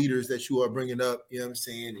leaders that you are bringing up. You know what I'm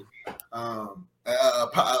saying?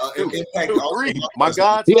 Impact. Three. My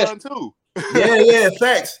godson too. Yeah,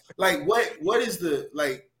 facts. Like what is the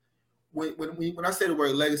like? When I say the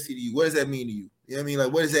word legacy to you, what does that mean to you? You know what I mean?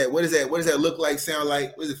 Like, what is that? What does that look like, sound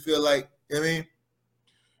like? What does it feel like? You know what I mean?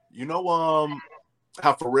 You know,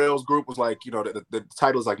 how Pharrell's group was like, you know, the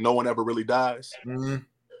title is like "No One Ever Really Dies."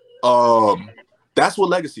 Mm-hmm. That's what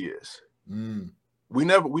legacy is. Mm. We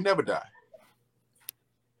never die.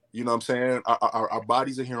 You know what I'm saying? Our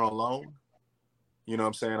bodies are here on loan. You know what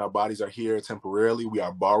I'm saying? Our bodies are here temporarily. We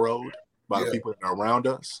are borrowed by the people that are around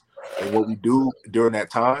us. And what we do during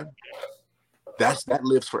that time, that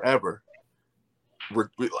lives forever.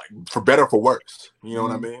 Like for better or for worse. You know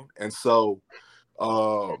what I mean? And so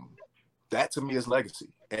that to me is legacy.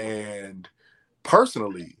 And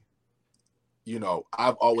personally, you know,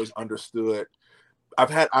 I've always understood.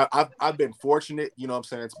 I've been fortunate, you know what I'm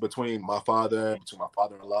saying, between my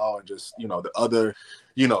father-in-law and just, you know, the other,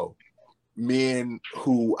 you know, men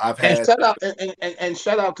who I've had. And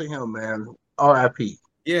shout out to him, man. R.I.P.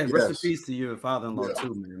 Yeah, rest in peace to your father-in-law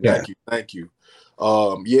too, man. Thank you.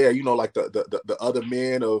 Yeah, you know, like the other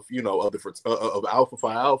men of, you know, of Alpha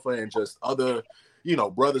Phi Alpha and just other, you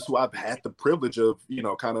know, brothers who I've had the privilege of, you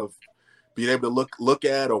know, kind of being able to look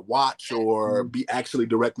at or watch or be actually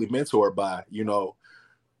directly mentored by. You know,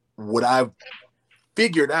 what I've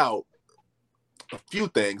figured out a few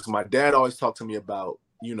things. My dad always talked to me about,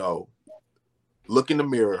 you know, look in the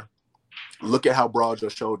mirror, look at how broad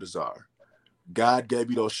your shoulders are. God gave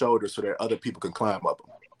you those shoulders so that other people can climb up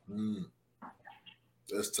them.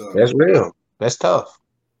 That's tough. That's real. That's tough.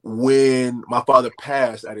 When my father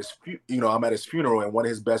passed I'm at his funeral, and one of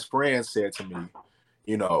his best friends said to me,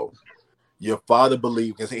 you know, your father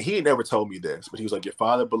believed, because he never told me this, but he was like, your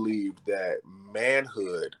father believed that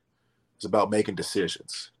manhood is about making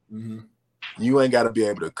decisions. Mm-hmm. You ain't got to be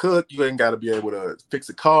able to cook. You ain't got to be able to fix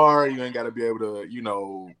a car. You ain't got to be able to, you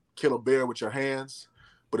know, kill a bear with your hands.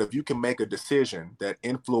 But if you can make a decision that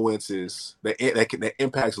influences, that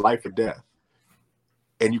impacts life or death,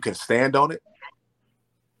 and you can stand on it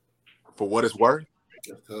for what it's worth,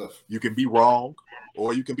 that's tough. You can be wrong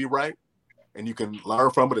or you can be right, and you can learn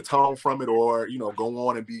from it, atone from it, or, you know, go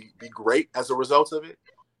on and be great as a result of it.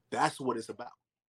 That's what it's about.